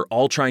they were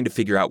all trying to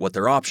figure out what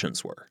their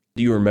options were.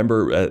 Do you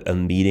remember a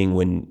meeting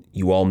when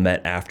you all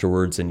met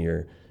afterwards and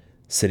you're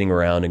sitting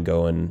around and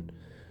going,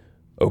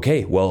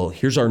 okay, well,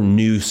 here's our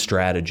new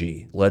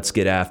strategy. Let's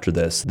get after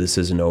this. This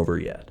isn't over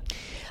yet.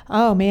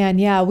 Oh, man.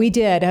 Yeah, we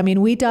did. I mean,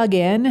 we dug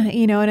in,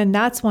 and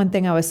that's one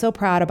thing I was so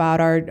proud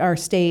about our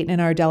state and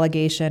our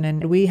delegation.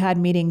 And we had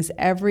meetings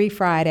every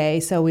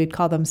Friday, so we'd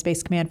call them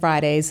Space Command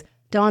Fridays.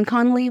 Don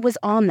Connolly was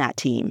on that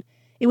team.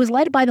 It was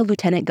led by the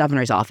Lieutenant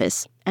Governor's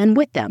office. And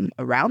with them,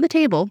 around the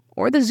table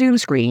or the Zoom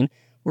screen,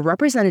 were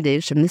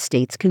representatives from the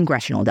state's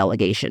congressional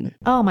delegation.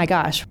 Oh my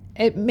gosh.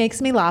 It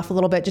makes me laugh a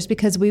little bit just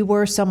because we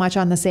were so much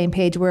on the same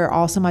page. We were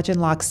all so much in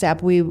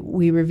lockstep. We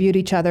reviewed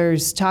each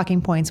other's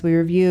talking points. We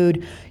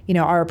reviewed,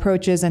 our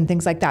approaches and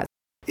things like that.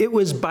 It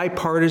was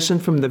bipartisan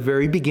from the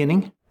very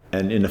beginning.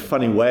 And in a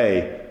funny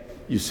way,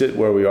 you sit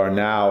where we are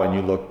now and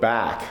you look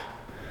back.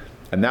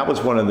 And that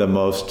was one of the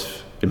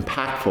most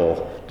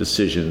impactful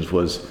decisions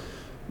was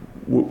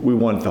we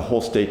wanted the whole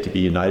state to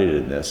be united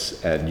in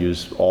this and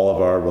use all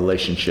of our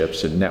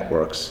relationships and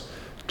networks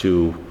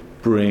to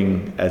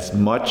bring as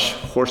much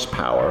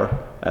horsepower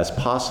as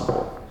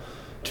possible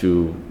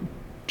to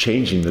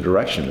changing the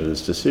direction of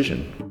this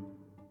decision.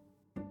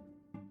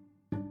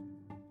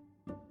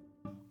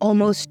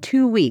 Almost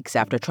 2 weeks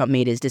after Trump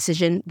made his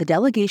decision, the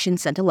delegation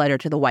sent a letter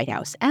to the White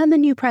House and the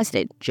new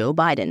president, Joe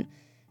Biden.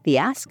 The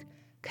ask?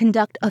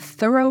 Conduct a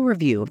thorough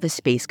review of the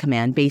Space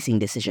Command basing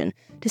decision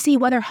to see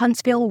whether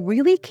Huntsville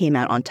really came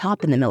out on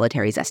top in the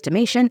military's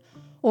estimation,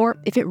 or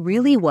if it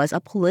really was a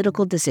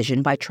political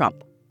decision by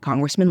Trump.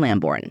 Congressman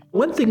Lamborn.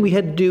 One thing we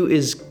had to do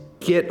is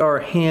get our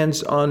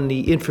hands on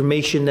the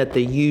information that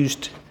they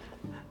used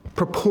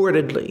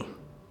purportedly,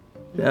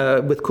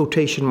 with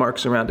quotation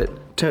marks around it,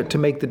 to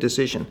make the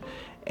decision.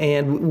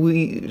 And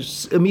we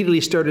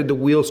immediately started the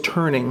wheels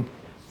turning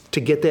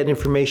to get that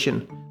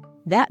information.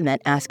 That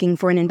meant asking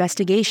for an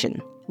investigation.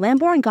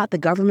 Lamborn got the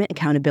Government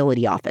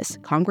Accountability Office,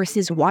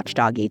 Congress's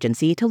watchdog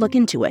agency, to look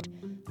into it.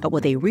 But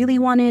what they really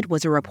wanted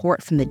was a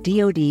report from the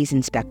DoD's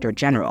Inspector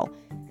General.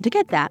 To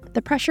get that,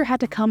 the pressure had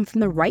to come from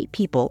the right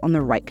people on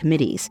the right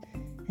committees.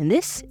 And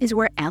this is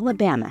where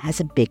Alabama has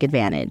a big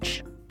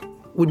advantage.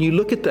 When you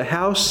look at the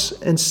House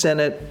and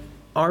Senate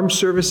Armed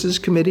Services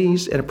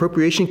Committees and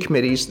Appropriation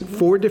Committees,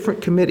 4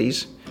 different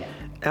committees,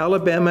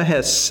 Alabama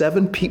has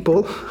 7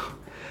 people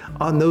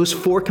on those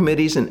 4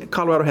 committees, and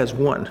Colorado has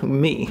 1,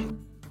 me.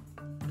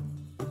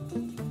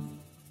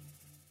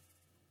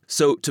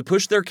 So to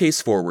push their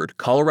case forward,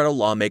 Colorado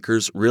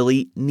lawmakers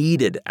really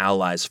needed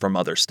allies from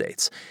other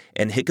states.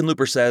 And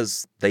Hickenlooper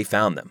says they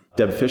found them.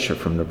 Deb Fisher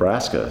from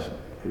Nebraska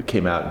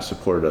came out and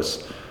supported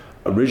us,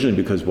 originally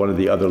because one of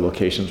the other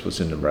locations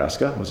was in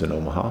Nebraska, was in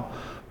Omaha.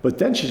 But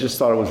then she just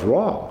thought it was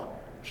wrong,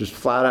 just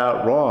flat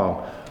out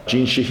wrong.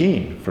 Jean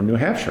Shaheen from New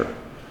Hampshire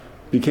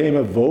became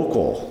a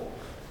vocal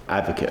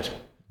advocate.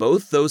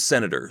 Both those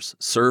senators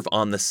serve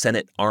on the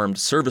Senate Armed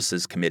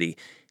Services Committee.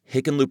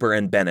 Hickenlooper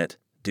and Bennett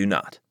do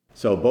not.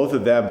 So both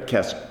of them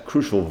cast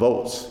crucial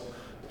votes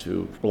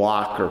to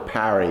block or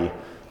parry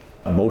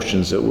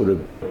motions that would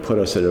have put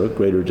us at a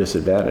greater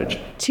disadvantage.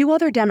 2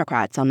 other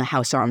Democrats on the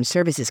House Armed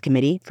Services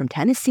Committee from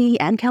Tennessee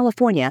and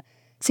California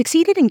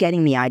succeeded in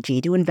getting the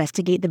IG to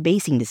investigate the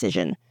basing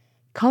decision.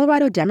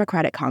 Colorado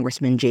Democratic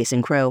Congressman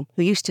Jason Crow,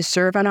 who used to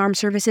serve on armed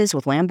services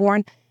with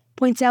Lamborn,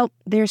 points out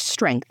there's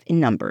strength in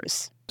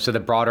numbers. So the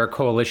broader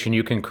coalition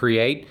you can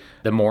create,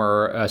 the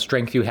more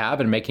strength you have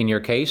in making your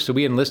case. So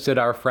we enlisted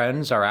our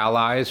friends, our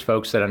allies,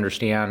 folks that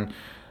understand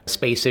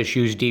space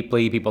issues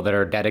deeply, people that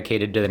are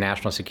dedicated to the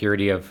national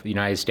security of the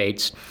United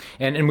States.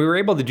 And we were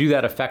able to do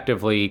that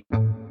effectively.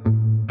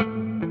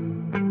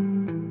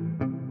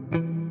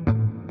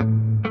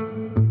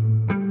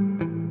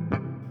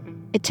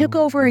 It took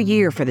over a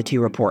year for the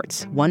 2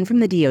 reports, one from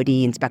the DoD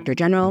Inspector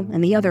General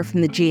and the other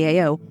from the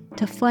GAO,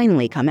 to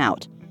finally come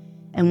out.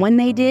 And when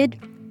they did,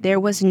 there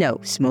was no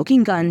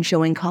smoking gun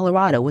showing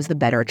Colorado was the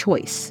better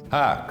choice.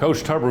 Hi,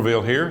 Coach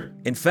Tuberville here.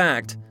 In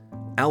fact,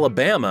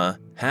 Alabama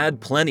had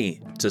plenty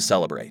to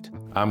celebrate.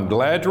 I'm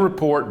glad to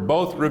report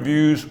both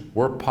reviews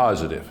were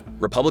positive.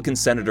 Republican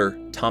Senator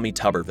Tommy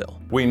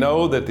Tuberville. We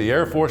know that the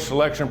Air Force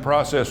selection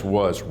process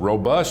was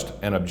robust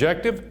and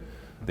objective,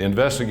 the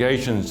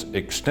investigation's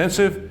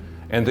extensive,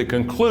 and the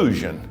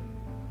conclusion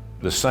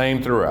the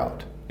same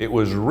throughout. It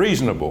was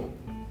reasonable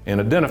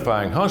in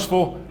identifying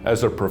Huntsville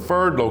as a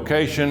preferred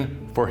location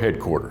for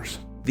headquarters.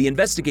 The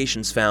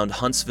investigations found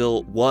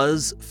Huntsville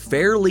was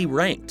fairly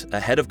ranked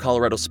ahead of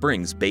Colorado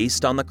Springs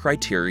based on the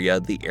criteria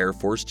the Air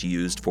Force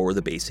used for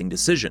the basing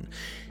decision.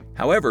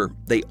 However,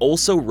 they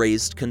also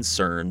raised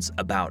concerns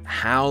about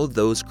how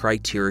those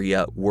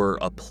criteria were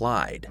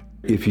applied.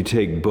 If you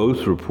take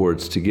both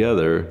reports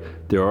together,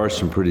 there are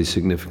some pretty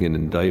significant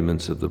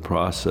indictments of the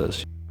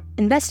process.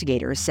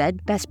 Investigators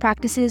said best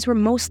practices were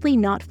mostly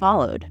not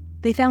followed.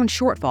 They found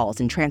shortfalls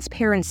in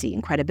transparency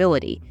and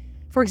credibility.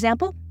 For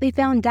example, they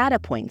found data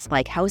points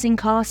like housing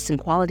costs and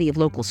quality of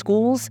local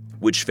schools,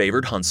 which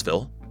favored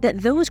Huntsville,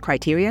 that those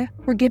criteria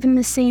were given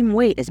the same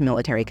weight as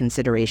military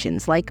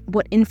considerations, like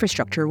what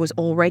infrastructure was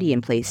already in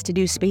place to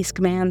do Space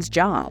Command's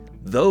job.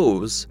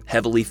 Those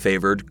heavily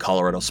favored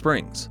Colorado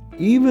Springs.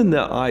 Even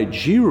the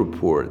IG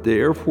report, the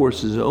Air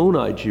Force's own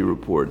IG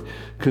report,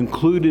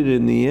 concluded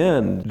in the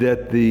end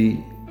that the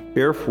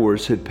Air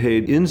Force had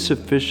paid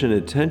insufficient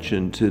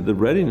attention to the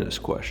readiness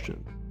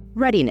question.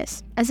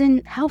 Readiness, as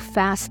in how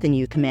fast the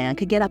new command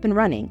could get up and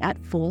running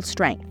at full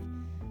strength.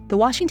 The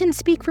Washington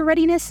speak for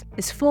readiness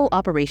is full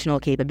operational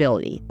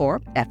capability,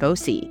 or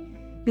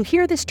FOC. You'll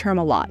hear this term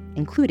a lot,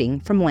 including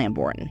from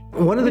Lamborn.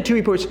 One of the 2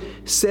 reports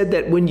said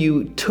that when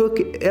you took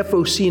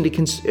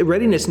FOC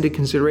readiness into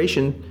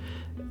consideration,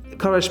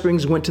 Colorado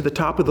Springs went to the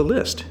top of the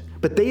list.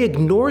 But they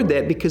ignored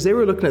that because they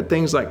were looking at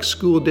things like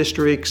school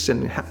districts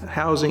and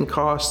housing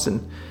costs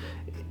and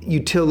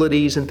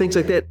utilities and things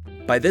like that.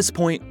 By this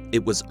point,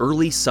 it was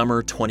early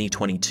summer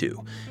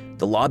 2022.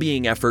 The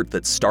lobbying effort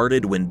that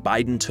started when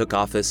Biden took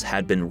office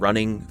had been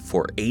running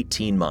for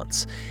 18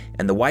 months,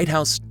 and the White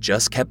House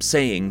just kept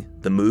saying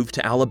the move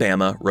to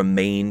Alabama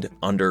remained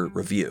under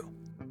review.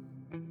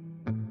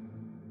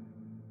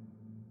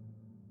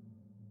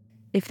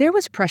 If there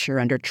was pressure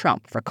under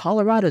Trump for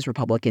Colorado's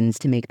Republicans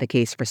to make the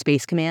case for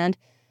Space Command,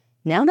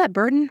 now that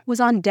burden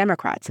was on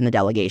Democrats in the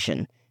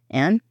delegation,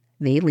 and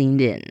they leaned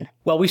in.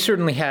 Well, we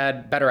certainly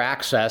had better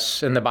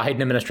access in the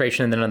Biden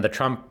administration than in the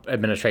Trump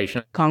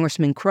administration.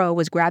 Congressman Crow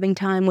was grabbing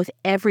time with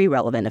every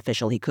relevant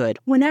official he could,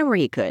 whenever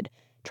he could,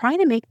 trying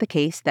to make the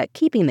case that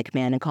keeping the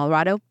command in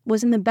Colorado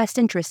was in the best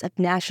interest of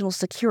national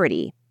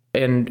security.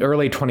 In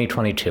early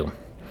 2022,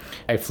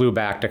 I flew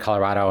back to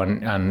Colorado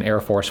on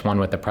Air Force One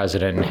with the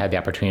president and had the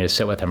opportunity to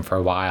sit with him for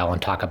a while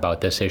and talk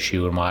about this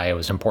issue and why it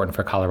was important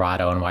for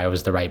Colorado and why it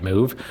was the right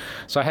move.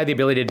 So I had the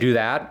ability to do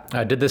that.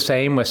 I did the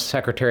same with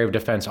Secretary of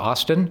Defense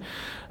Austin.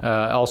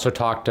 Also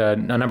talked a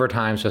number of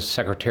times with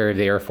Secretary of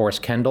the Air Force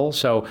Kendall.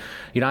 So,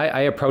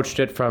 I approached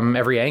it from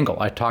every angle.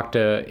 I talked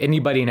to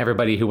anybody and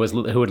everybody who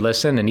would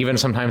listen, and even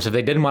sometimes if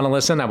they didn't want to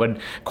listen, I would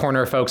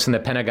corner folks in the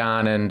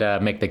Pentagon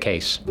and make the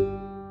case.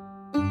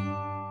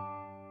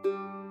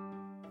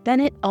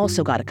 Bennett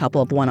also got a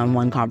couple of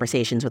one-on-one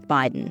conversations with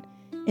Biden.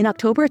 In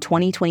October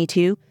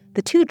 2022,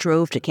 the two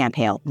drove to Camp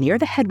Hale, near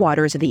the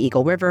headwaters of the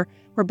Eagle River,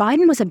 where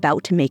Biden was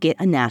about to make it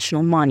a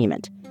national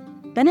monument.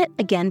 Bennett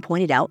again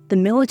pointed out the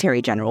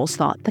military generals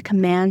thought the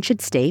command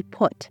should stay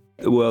put.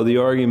 Well, the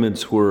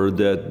arguments were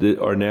that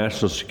our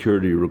national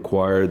security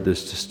required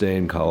this to stay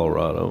in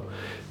Colorado,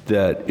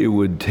 that it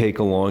would take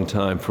a long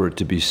time for it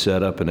to be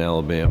set up in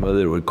Alabama,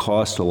 that it would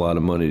cost a lot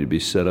of money to be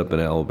set up in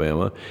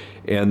Alabama,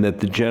 and that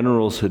the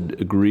generals had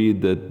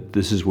agreed that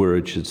this is where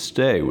it should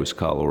stay, was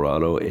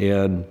Colorado,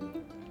 and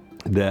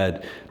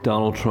that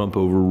Donald Trump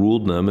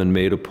overruled them and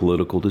made a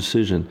political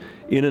decision.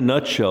 In a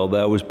nutshell,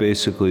 that was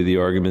basically the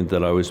argument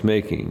that I was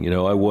making.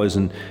 I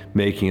wasn't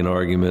making an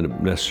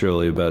argument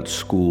necessarily about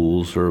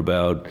schools or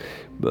about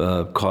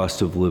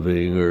cost of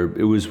living, or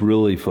it was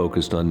really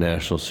focused on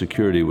national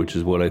security, which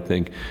is what I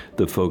think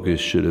the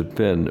focus should have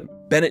been.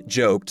 Bennett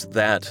joked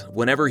that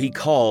whenever he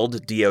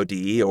called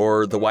DOD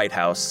or the White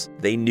House,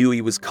 they knew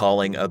he was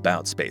calling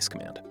about Space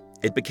Command.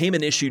 It became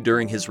an issue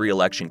during his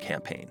re-election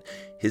campaign.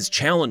 His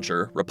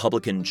challenger,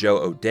 Republican Joe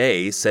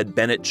O'Dea, said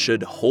Bennett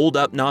should hold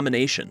up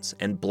nominations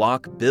and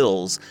block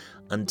bills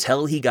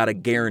until he got a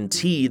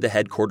guarantee the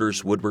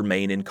headquarters would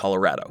remain in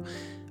Colorado.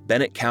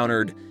 Bennett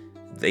countered,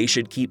 they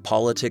should keep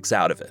politics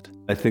out of it.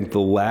 I think the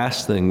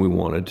last thing we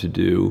wanted to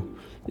do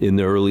in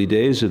the early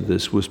days of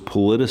this was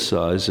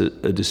politicize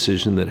a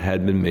decision that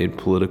had been made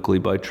politically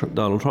by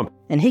Donald Trump.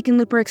 And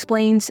Hickenlooper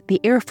explains the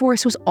Air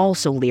Force was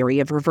also leery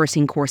of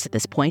reversing course at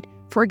this point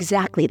for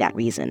exactly that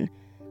reason.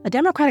 A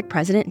Democratic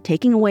president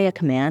taking away a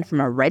command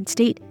from a red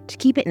state to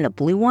keep it in a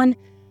blue one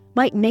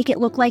might make it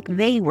look like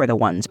they were the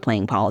ones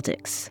playing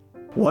politics.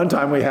 One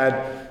time we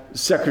had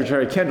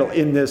Secretary Kendall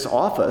in this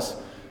office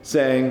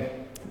saying,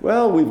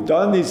 well, we've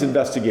done these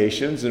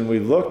investigations and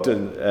we've looked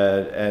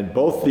at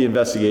both the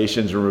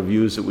investigations and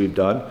reviews that we've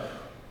done.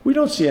 We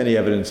don't see any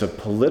evidence of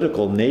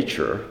political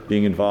nature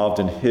being involved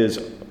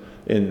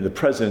in the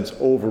president's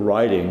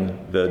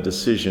overriding the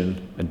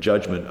decision and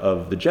judgment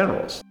of the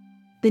generals.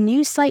 The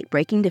news site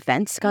Breaking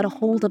Defense got a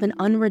hold of an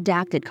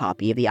unredacted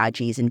copy of the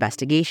IG's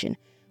investigation,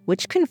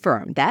 which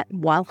confirmed that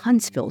while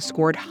Huntsville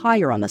scored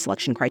higher on the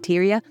selection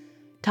criteria,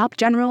 top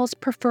generals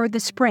preferred the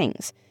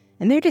Springs,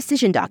 and their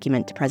decision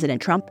document to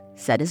President Trump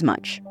said as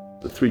much.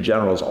 The three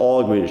generals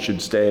all agreed it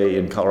should stay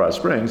in Colorado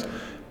Springs,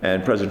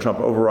 and President Trump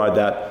override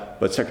that,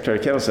 but Secretary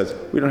Kendall says,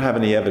 we don't have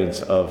any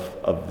evidence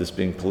of this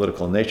being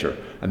political in nature.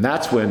 And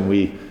that's when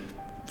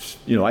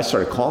I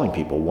started calling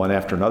people one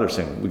after another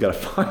saying, we got to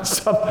find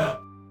some.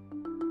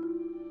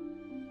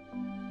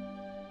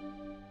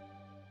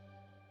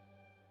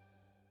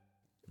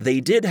 They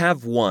did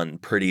have one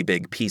pretty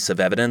big piece of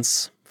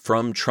evidence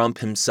from Trump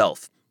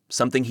himself,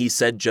 something he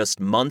said just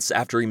months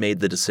after he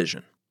made the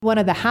decision. One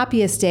of the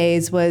happiest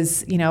days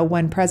was,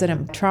 when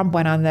President Trump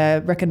went on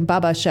the Rick and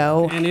Bubba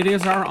show. And it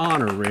is our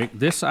honor, Rick,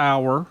 this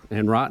hour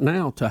and right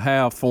now to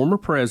have former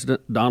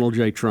President Donald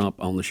J.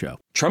 Trump on the show.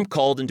 Trump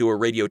called into a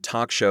radio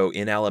talk show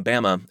in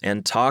Alabama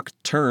and talk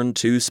turned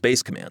to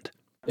Space Command.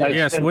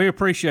 Yes, we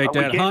appreciate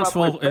that.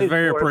 Huntsville is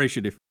very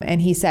appreciative.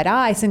 And he said,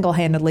 I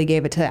single-handedly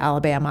gave it to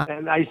Alabama.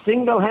 And I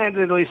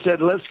single-handedly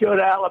said, let's go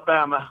to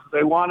Alabama.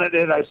 They wanted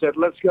it. I said,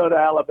 let's go to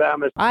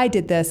Alabama. I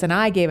did this and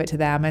I gave it to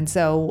them. And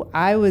so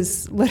I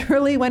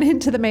literally went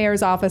into the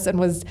mayor's office and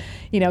was,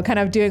 kind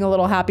of doing a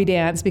little happy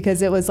dance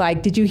because it was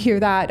like, did you hear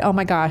that? Oh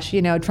my gosh,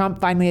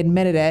 Trump finally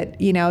admitted it,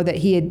 that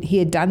he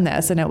had done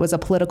this and it was a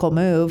political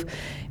move.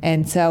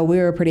 And so we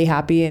were pretty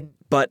happy.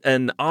 But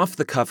an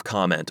off-the-cuff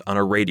comment on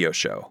a radio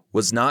show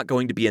was not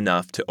going to be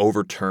enough to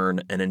overturn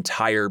an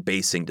entire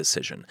basing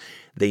decision.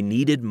 They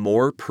needed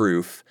more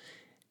proof,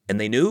 and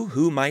they knew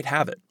who might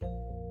have it.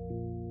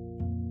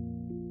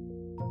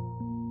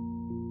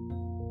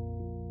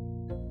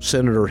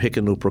 Senator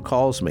Hickenlooper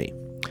calls me.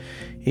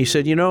 He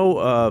said,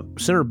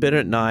 Senator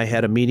Bennett and I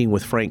had a meeting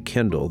with Frank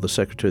Kendall, the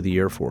Secretary of the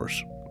Air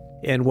Force.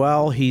 And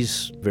while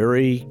he's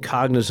very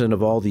cognizant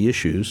of all the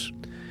issues,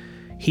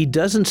 he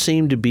doesn't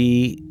seem to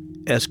be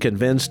as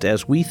convinced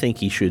as we think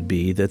he should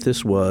be that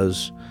this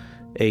was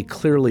a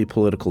clearly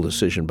political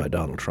decision by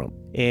Donald Trump.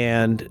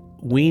 And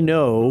we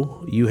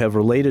know you have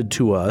related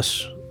to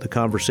us the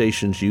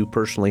conversations you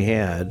personally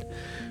had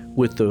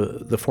with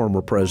the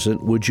former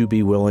president. Would you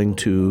be willing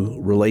to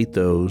relate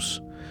those?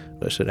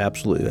 I said,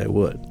 absolutely, I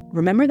would.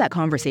 Remember that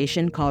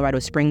conversation Colorado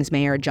Springs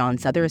Mayor John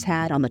Suthers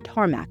had on the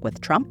tarmac with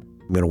Trump?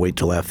 I'm going to wait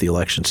till after the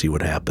election, see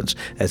what happens.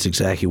 That's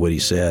exactly what he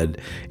said.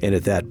 And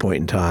at that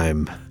point in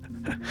time,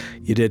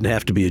 you didn't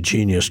have to be a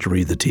genius to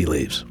read the tea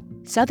leaves.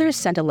 Suthers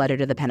sent a letter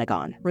to the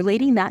Pentagon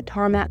relating that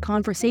tarmac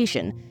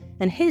conversation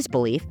and his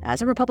belief,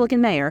 as a Republican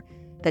mayor,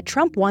 that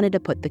Trump wanted to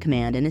put the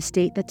command in a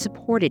state that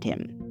supported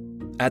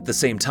him. At the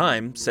same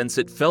time, since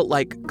it felt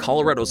like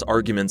Colorado's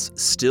arguments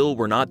still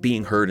were not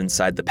being heard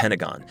inside the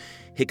Pentagon,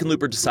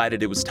 Hickenlooper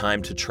decided it was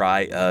time to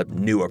try a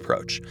new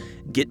approach,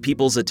 get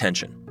people's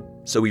attention.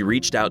 So he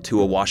reached out to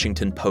a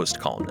Washington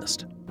Post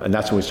columnist. And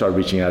that's when we started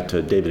reaching out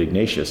to David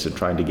Ignatius and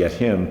trying to get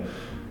him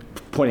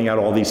pointing out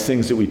all these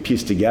things that we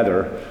pieced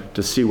together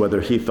to see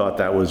whether he thought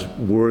that was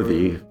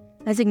worthy.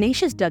 As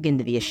Ignatius dug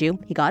into the issue,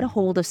 he got a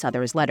hold of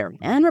Souther's letter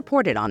and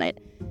reported on it.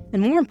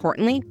 And more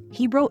importantly,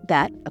 he wrote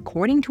that,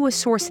 according to a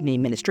source in the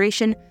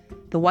administration,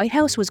 the White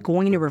House was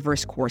going to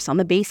reverse course on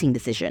the basing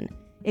decision.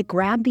 It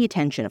grabbed the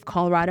attention of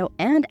Colorado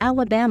and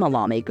Alabama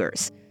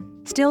lawmakers.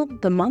 Still,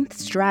 the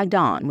months dragged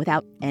on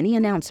without any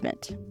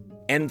announcement.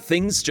 And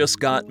things just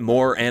got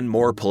more and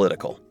more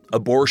political.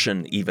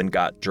 Abortion even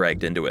got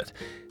dragged into it.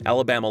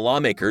 Alabama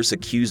lawmakers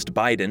accused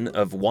Biden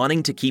of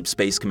wanting to keep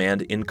Space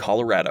Command in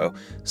Colorado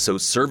so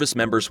service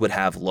members would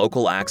have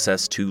local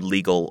access to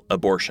legal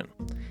abortion.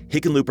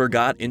 Hickenlooper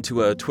got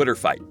into a Twitter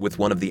fight with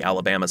one of the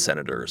Alabama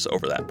senators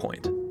over that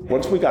point.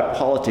 Once we got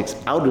politics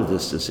out of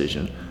this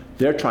decision,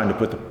 they're trying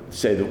to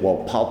say that, well,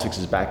 politics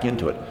is back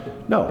into it.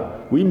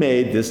 No, we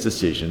made this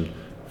decision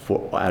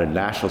out of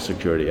national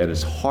security, and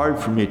it's hard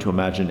for me to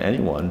imagine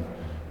anyone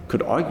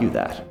could argue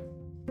that.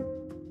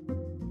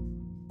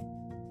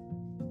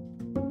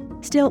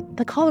 Still,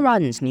 the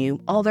Coloradans knew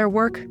all their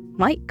work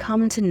might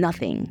come to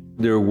nothing.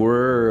 There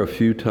were a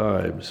few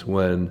times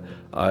when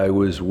I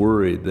was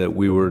worried that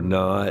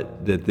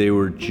that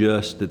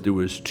there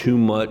was too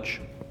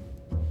much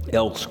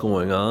else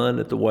going on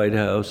at the White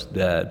House,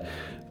 that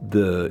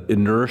the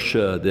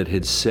inertia that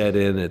had set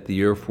in at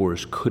the Air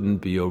Force couldn't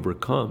be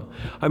overcome.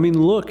 I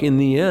mean, look, in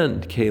the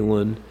end,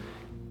 Kaylin,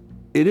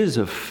 it is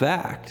a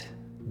fact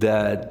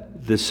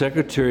that the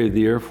Secretary of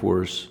the Air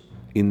Force,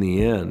 in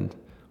the end,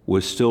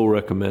 was still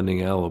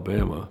recommending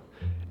Alabama,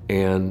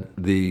 and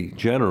the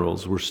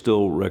generals were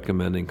still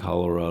recommending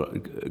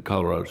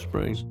Colorado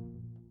Springs.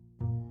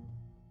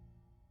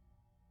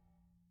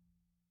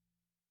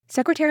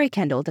 Secretary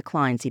Kendall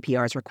declined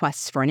CPR's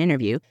requests for an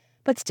interview,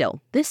 but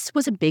still, this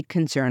was a big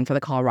concern for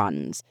the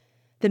Coloradans.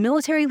 The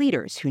military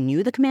leaders who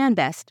knew the command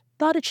best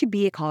thought it should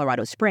be at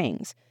Colorado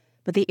Springs,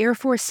 but the Air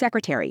Force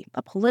Secretary,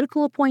 a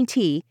political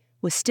appointee,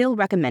 was still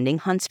recommending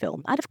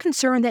Huntsville out of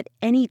concern that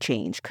any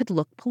change could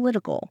look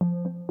political.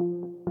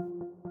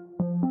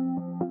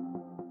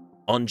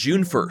 On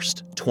June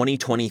 1st,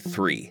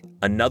 2023,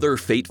 another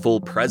fateful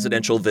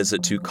presidential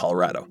visit to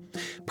Colorado.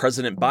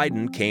 President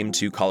Biden came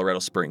to Colorado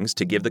Springs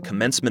to give the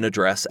commencement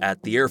address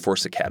at the Air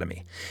Force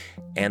Academy.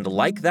 And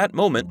like that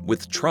moment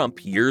with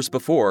Trump years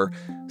before,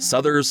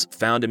 Suthers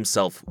found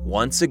himself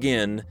once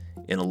again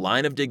in a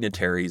line of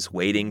dignitaries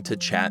waiting to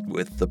chat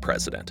with the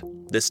president,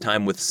 this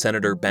time with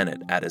Senator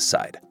Bennett at his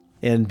side.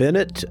 And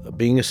Bennett,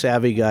 being a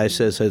savvy guy,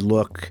 says, hey,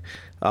 look,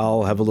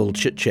 I'll have a little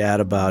chit-chat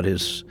about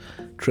his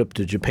trip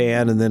to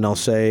Japan, and then I'll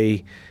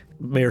say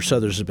Mayor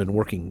Suthers has been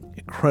working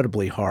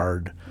incredibly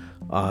hard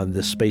on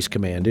this Space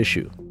Command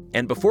issue.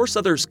 And before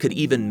Suthers could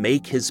even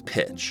make his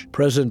pitch,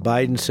 President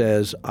Biden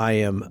says, I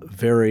am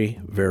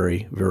very,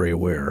 very, very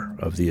aware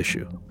of the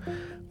issue,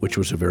 which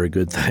was a very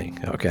good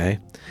thing, okay?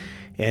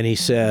 And he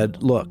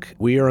said, look,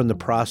 we are in the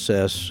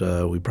process,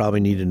 we probably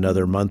need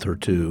another month or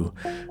two,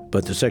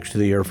 but the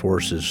Secretary of the Air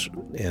Force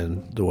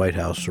and the White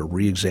House are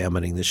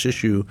re-examining this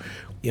issue.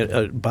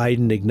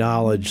 Biden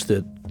acknowledged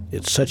that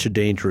it's such a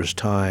dangerous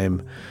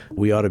time.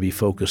 We ought to be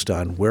focused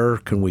on where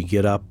can we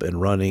get up and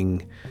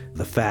running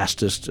the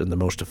fastest and the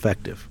most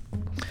effective.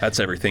 That's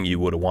everything you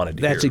would have wanted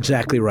to hear. That's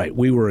exactly right.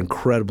 We were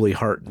incredibly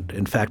heartened.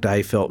 In fact,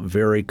 I felt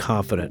very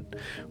confident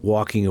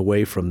walking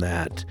away from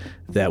that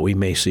we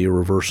may see a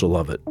reversal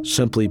of it,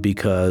 simply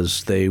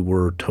because they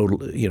were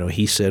totally,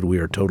 he said we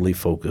are totally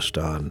focused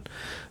on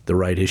the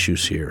right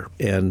issues here.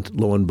 And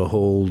lo and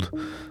behold,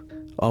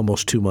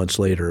 almost 2 months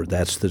later,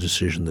 that's the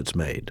decision that's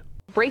made.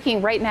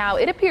 Breaking right now,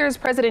 it appears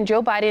President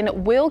Joe Biden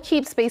will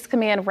keep Space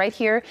Command right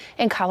here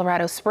in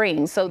Colorado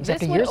Springs. So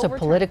after years of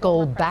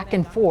political back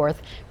and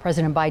forth,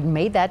 President Biden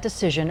made that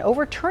decision,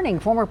 overturning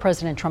former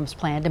President Trump's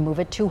plan to move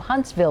it to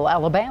Huntsville,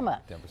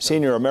 Alabama.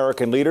 Senior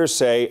American leaders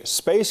say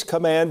Space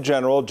Command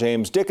General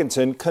James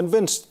Dickinson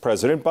convinced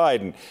President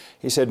Biden.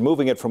 He said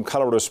moving it from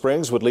Colorado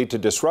Springs would lead to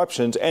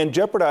disruptions and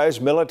jeopardize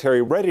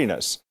military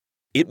readiness.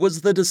 It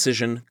was the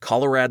decision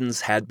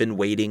Coloradans had been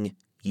waiting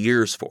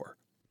years for.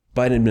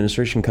 Biden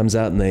administration comes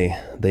out and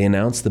they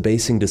announce the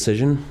basing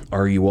decision.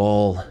 Are you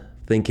all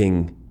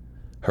thinking,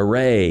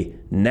 hooray,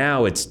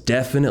 now it's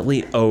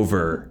definitely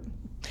over?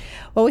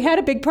 Well, we had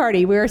a big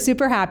party. We were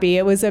super happy.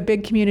 It was a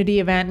big community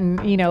event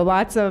and,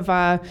 lots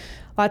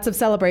of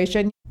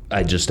celebration.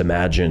 I just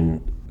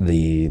imagine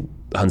the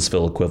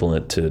Huntsville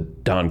equivalent to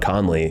Don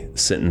Conley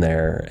sitting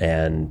there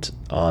and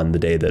on the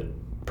day that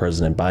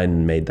President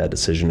Biden made that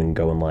decision and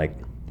going like,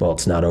 well,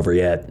 it's not over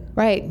yet.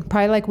 Right.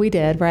 Probably like we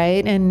did.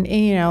 Right. And,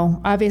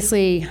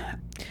 obviously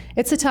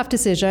it's a tough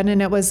decision,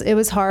 and it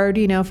was hard,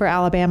 for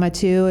Alabama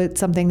too. It's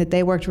something that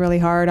they worked really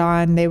hard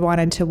on. They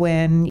wanted to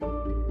win.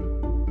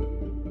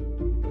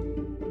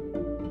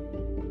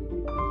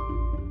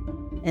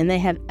 And they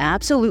have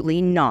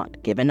absolutely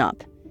not given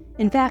up.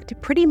 In fact,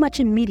 pretty much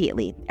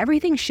immediately,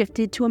 everything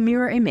shifted to a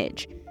mirror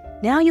image.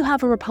 Now you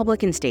have a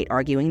Republican state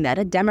arguing that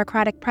a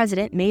Democratic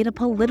president made a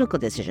political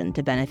decision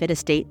to benefit a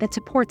state that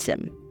supports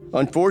him.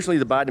 Unfortunately,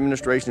 the Biden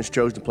administration has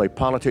chosen to play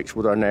politics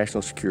with our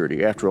national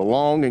security. After a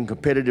long and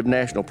competitive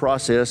national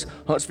process,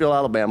 Huntsville,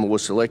 Alabama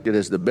was selected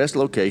as the best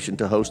location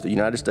to host the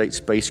United States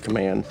Space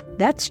Command.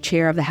 That's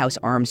Chair of the House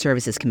Armed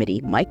Services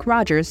Committee, Mike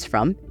Rogers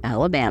from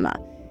Alabama.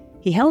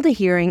 He held a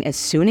hearing as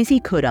soon as he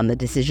could on the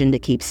decision to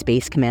keep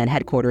Space Command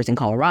headquarters in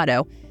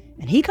Colorado,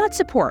 and he got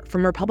support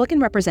from Republican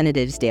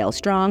Representatives Dale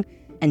Strong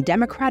and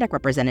Democratic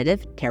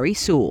Representative Terry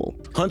Sewell.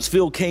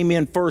 Huntsville came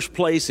in first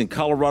place and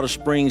Colorado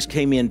Springs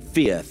came in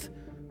fifth,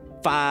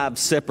 5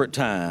 separate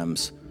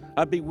times.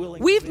 I'd be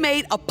willing. We've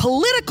made a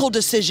political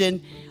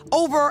decision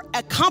over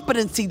a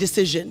competency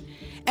decision.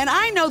 And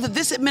I know that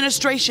this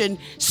administration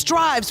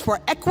strives for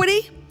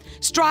equity,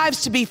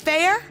 strives to be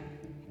fair,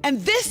 and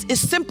this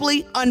is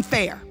simply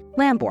unfair.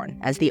 Lamborn,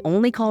 as the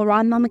only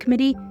Coloradan on the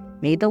committee,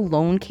 made the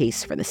lone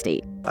case for the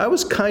state. I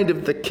was kind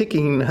of the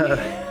kicking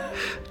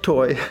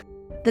toy.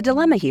 The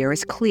dilemma here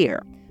is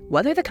clear.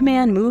 Whether the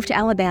command moved to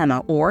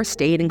Alabama or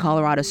stayed in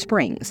Colorado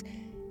Springs,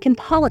 can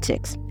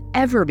politics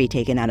ever be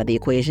taken out of the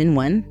equation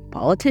when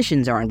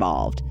politicians are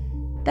involved?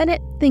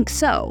 Bennett thinks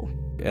so.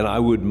 And I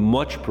would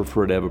much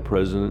prefer to have a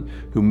president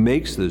who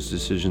makes those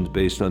decisions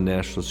based on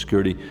national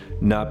security,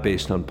 not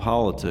based on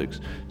politics.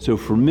 So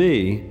for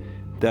me,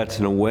 that's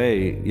in a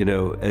way,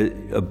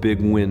 a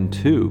big win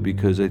too,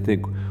 because I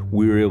think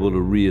we were able to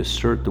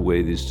reassert the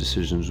way these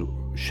decisions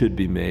should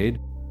be made.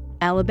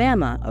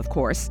 Alabama, of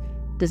course,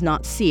 does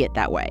not see it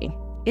that way.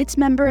 Its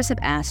members have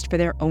asked for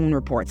their own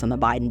reports on the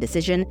Biden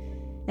decision,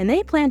 and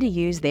they plan to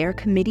use their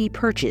committee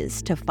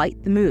purges to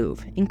fight the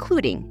move,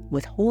 including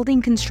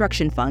withholding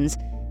construction funds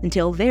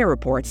until their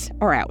reports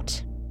are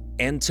out.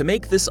 And to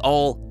make this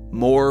all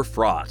more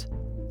fraught,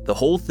 the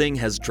whole thing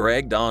has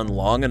dragged on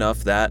long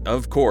enough that,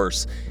 of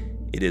course,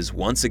 it is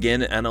once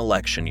again an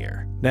election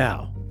year.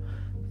 Now,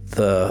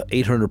 the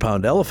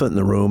 800-pound elephant in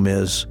the room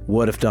is,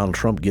 what if Donald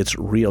Trump gets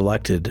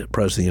reelected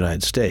president of the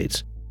United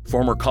States?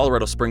 Former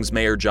Colorado Springs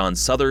Mayor John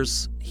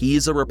Suthers,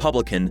 he's a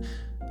Republican,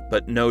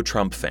 but no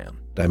Trump fan.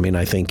 I mean,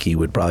 I think he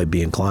would probably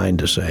be inclined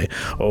to say,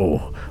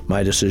 oh,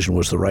 my decision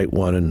was the right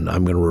one and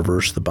I'm going to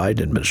reverse the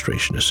Biden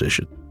administration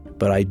decision.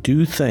 But I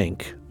do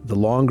think the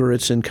longer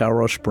it's in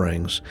Colorado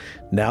Springs,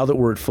 now that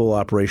we're at full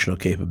operational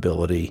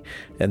capability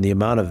and the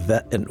amount of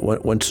and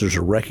once there's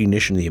a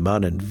recognition of the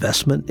amount of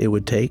investment it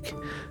would take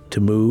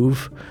to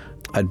move,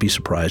 I'd be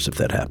surprised if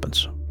that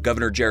happens.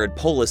 Governor Jared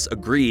Polis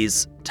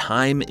agrees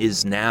time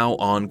is now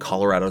on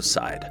Colorado's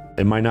side.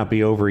 It might not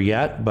be over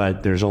yet,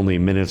 but there's only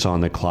minutes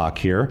on the clock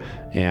here,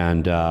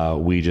 and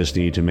we just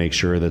need to make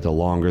sure that the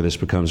longer this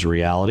becomes a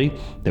reality,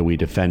 that we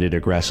defend it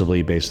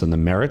aggressively based on the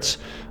merits,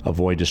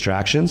 avoid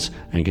distractions,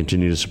 and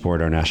continue to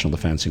support our national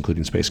defense,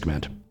 including Space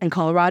Command. And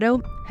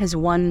Colorado has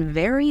one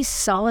very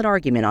solid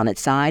argument on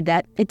its side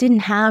that it didn't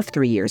have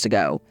 3 years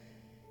ago.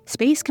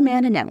 Space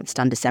Command announced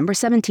on December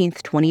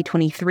 17th,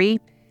 2023,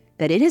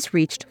 that it has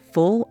reached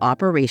full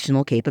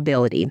operational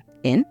capability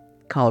in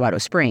Colorado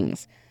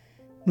Springs.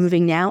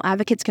 Moving now,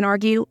 advocates can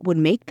argue, would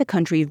make the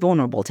country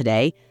vulnerable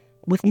today,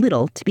 with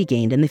little to be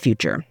gained in the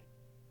future.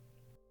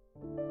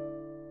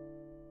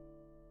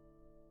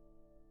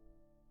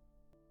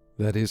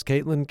 That is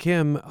Caitlin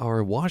Kim,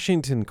 our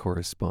Washington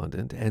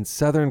correspondent, and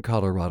Southern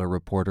Colorado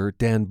reporter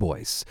Dan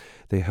Boyce.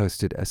 They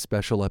hosted a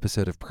special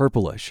episode of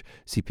Purplish,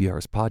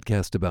 CPR's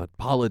podcast about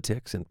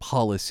politics and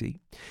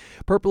policy.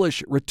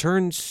 Purplish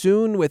returns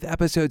soon with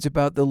episodes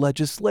about the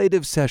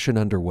legislative session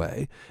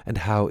underway and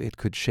how it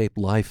could shape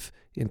life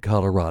in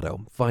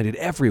Colorado. Find it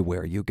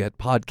everywhere you get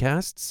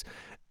podcasts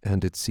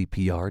and at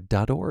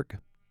CPR.org.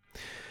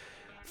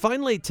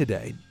 Finally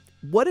today,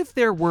 what if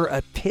there were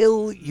a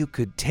pill you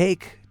could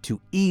take to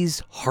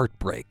ease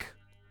heartbreak?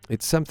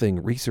 It's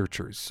something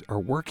researchers are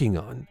working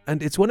on,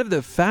 and it's one of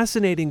the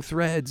fascinating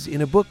threads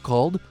in a book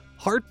called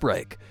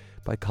Heartbreak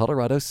by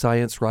Colorado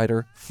science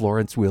writer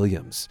Florence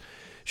Williams.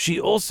 She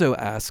also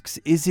asks,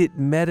 is it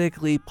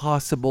medically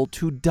possible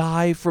to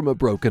die from a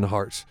broken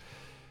heart?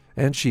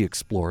 And she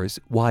explores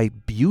why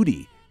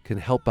beauty can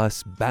help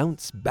us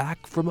bounce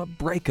back from a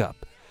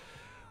breakup.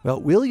 Well,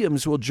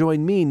 Williams will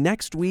join me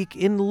next week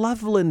in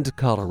Loveland,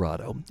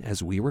 Colorado,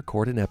 as we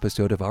record an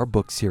episode of our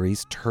book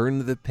series,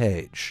 Turn the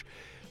Page.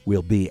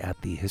 We'll be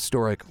at the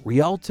historic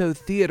Rialto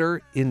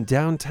Theater in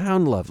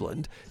downtown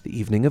Loveland the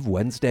evening of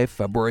Wednesday,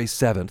 February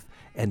 7th,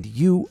 and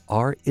you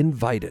are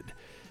invited.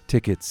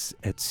 Tickets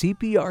at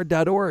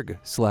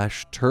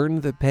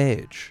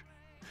cpr.org/turnthepage.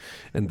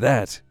 And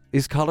that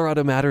is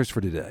Colorado Matters for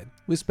today,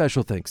 with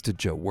special thanks to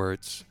Joe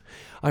Wirtz.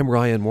 I'm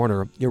Ryan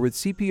Warner. You're with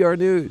CPR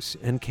News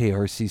and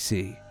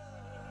KRCC.